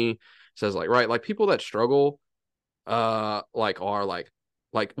for me says, like, right? Like people that struggle like are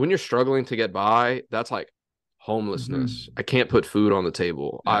like when you're struggling to get by, that's like homelessness. I can't put food on the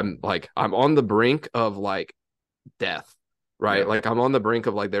table. I'm on the brink of like death, right? Like I'm on the brink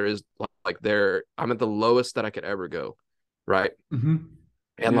of like I'm at the lowest that I could ever go, right? And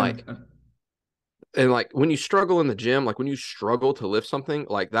like when you struggle in the gym, like when you struggle to lift something,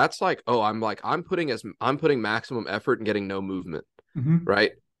 like that's like, oh, I'm putting maximum effort and getting no movement,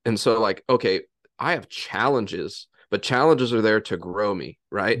 right? And so like, okay, I have challenges, but challenges are there to grow me,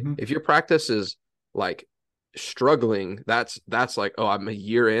 right? If your practice is like struggling, that's like, oh, I'm a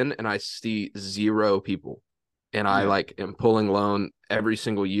year in and I see 0 people, and I like am pulling loan every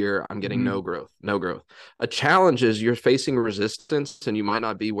single year. I'm getting no growth. A challenge is you're facing resistance and you might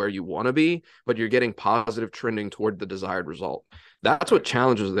not be where you want to be, but you're getting positive trending toward the desired result. That's what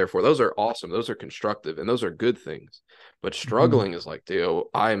challenges are there for. Those are awesome. Those are constructive, and those are good things. But struggling is like, dude,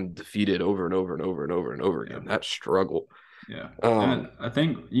 I'm defeated over and over and over and over and over again. That struggle. Yeah. And I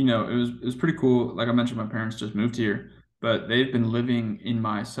think, it was pretty cool. Like I mentioned, my parents just moved here, but they've been living in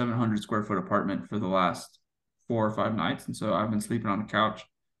my 700 square foot apartment for the last 4 or 5 nights. And so I've been sleeping on the couch,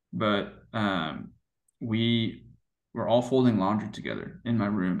 but we were all folding laundry together in my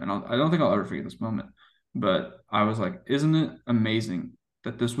room. And I don't think I'll ever forget this moment, but I was like, isn't it amazing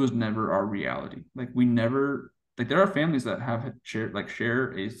that this was never our reality? Like we never, like there are families that have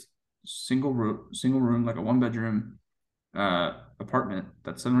share a single room, like a 1-bedroom apartment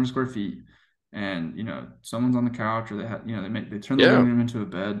that's 700 square feet, and someone's on the couch, or they have they turn the living room into a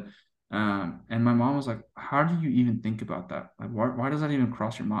bed, and my mom was like, how do you even think about that? Like why does that even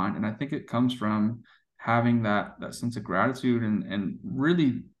cross your mind? And I think it comes from having that sense of gratitude and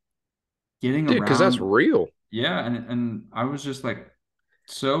really getting around, because that's real. And I was just like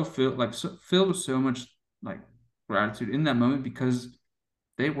filled with so much like gratitude in that moment, because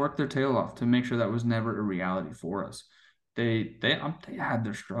they worked their tail off to make sure that was never a reality for us. They had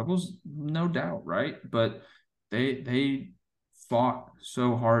their struggles, no doubt, right? But they fought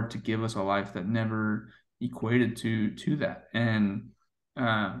so hard to give us a life that never equated to that. And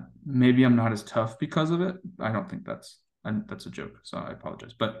Maybe I'm not as tough because of it. I don't think that's a joke, so I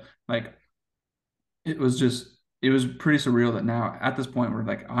apologize. But like, it was pretty surreal that now at this point where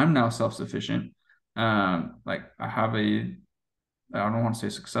like I'm now self-sufficient. Like I have I don't want to say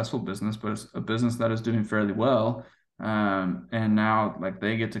successful business, but it's a business that is doing fairly well. And now like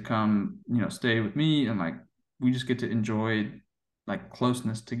they get to come, stay with me, and like we just get to enjoy like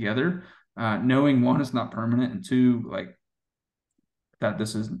closeness together. Knowing one, it's not permanent, and two, like that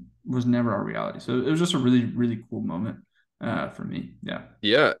was never our reality. So it was just a really, really cool moment for me. Yeah.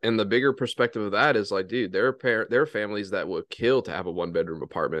 Yeah, and the bigger perspective of that is like, dude, there are families that would kill to have a 1 bedroom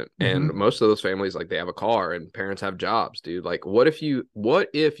apartment, and Mm-hmm. most of those families like they have a car and parents have jobs, dude. Like, what if you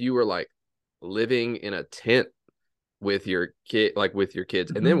were like living in a tent with your kid, like with your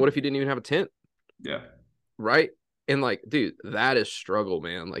kids, and then Mm-hmm. what if you didn't even have a tent, Yeah. right? And like, dude, that is struggle,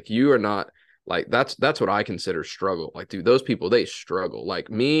 man. Like, you are not like that's what I consider struggle. Like, dude, those people they struggle. Like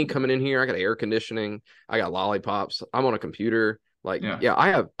me coming in here, I got air conditioning, I got lollipops, I'm on a computer. Like, Yeah. yeah, I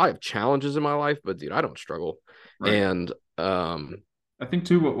have challenges in my life, but dude, I don't struggle. Right. And I think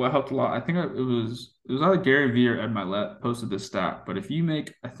too, what helped a lot. I think it was either Gary Vee or Ed Milet posted this stat. But if you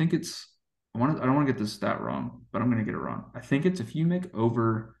make, I think it's I don't want to get this stat wrong, but I'm going to get it wrong. I think it's if you make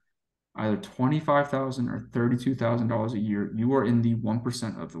over either 25,000 or $32,000 a year, you are in the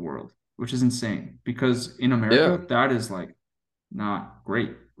 1% of the world, which is insane because in yeah, America that is like not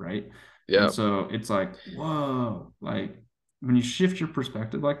great, right? And yeah. so it's like, whoa, like when you shift your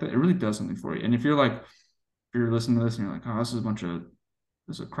perspective like that, it really does something for you. And if you're listening to this and you're like, oh, this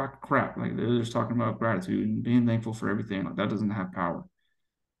is a crock of crap. Like they're just talking about gratitude and being thankful for everything. Like that doesn't have power.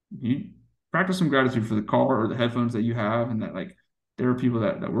 You practice some gratitude for the car or the headphones that you have, and that like there are people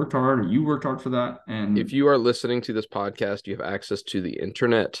that worked hard or you worked hard for that. If And you are listening to this podcast, you have access to the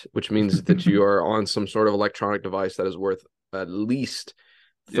internet, which means that you are on some sort of electronic device that is worth at least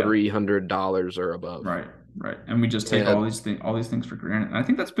yeah, $300 or above. right, right. And we just take And all these things for granted. And I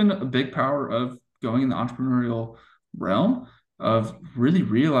think that's been a big power of going in the entrepreneurial realm of really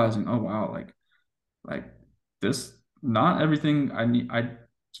realizing, oh wow, like this, not everything I need, I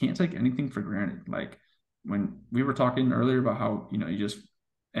can't take anything for granted. Like when we were talking earlier about how, you just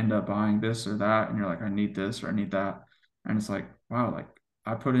end up buying this or that, and you're like, I need this or I need that. And it's like, wow, like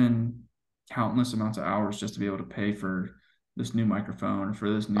I put in countless amounts of hours just to be able to pay for this new microphone or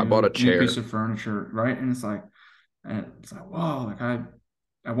for this I bought a new piece chair. of furniture, right? And it's like, wow, like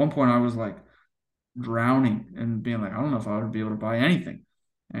at one point I was like drowning and being like, I don't know if I would be able to buy anything.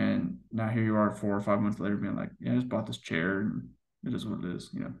 And now here you are 4 or 5 months later being like, yeah, I just bought this chair and it is what it is.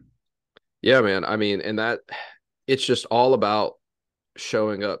 Yeah, man. I mean, and that it's just all about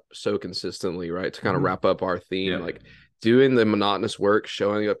showing up so consistently, right? To kind of Mm-hmm. wrap up our theme, Yeah. like doing the monotonous work,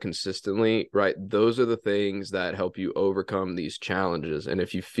 showing up consistently, right? Those are the things that help you overcome these challenges. And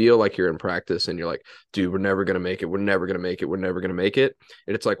if you feel like you're in practice and you're like, dude, we're never going to make it, we're never going to make it, we're never going to make it.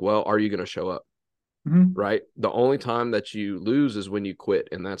 And it's like, well, are you going to show up? Mm-hmm. Right? The only time that you lose is when you quit,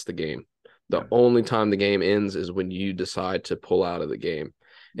 and that's the game. The Yeah. only time the game ends is when you decide to pull out of the game.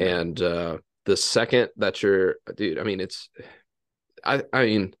 Yeah. And the second that you're, dude, I mean, I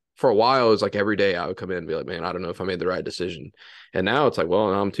mean, for a while, it was like every day I would come in and be like, man, I don't know if I made the right decision. And now it's like,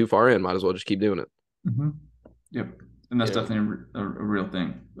 well, I'm too far in. Might as well just keep doing it. Mm-hmm. Yep. And that's And definitely a real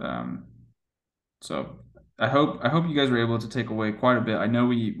thing. So I hope you guys were able to take away quite a bit. I know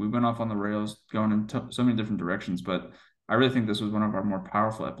we went off on the rails going in so many different directions, but I really think this was one of our more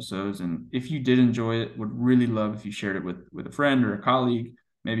powerful episodes. And if you did enjoy it, would really love if you shared it with a friend or a colleague.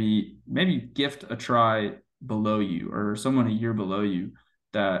 Maybe gift a try below you or someone a year below you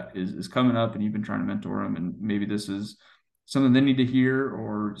that is coming up and you've been trying to mentor them, and maybe this is something they need to hear,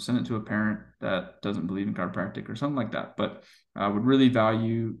 or send it to a parent that doesn't believe in chiropractic or something like that. But I would really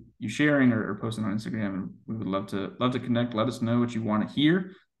value you sharing or posting on Instagram, and we would love to connect. Let us know what you want to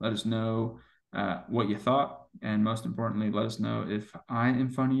hear. Let us know what you thought, and most importantly, let us know if I am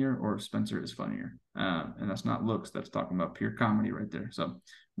funnier or if Spencer is funnier. And that's not looks. That's talking about pure comedy right there. So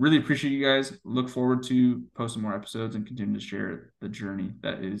really appreciate you guys. Look forward to posting more episodes and continue to share the journey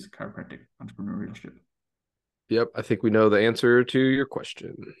that is chiropractic entrepreneurship. yep, I think we know the answer to your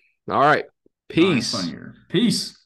question. All right. I'm Peace. funnier. Peace.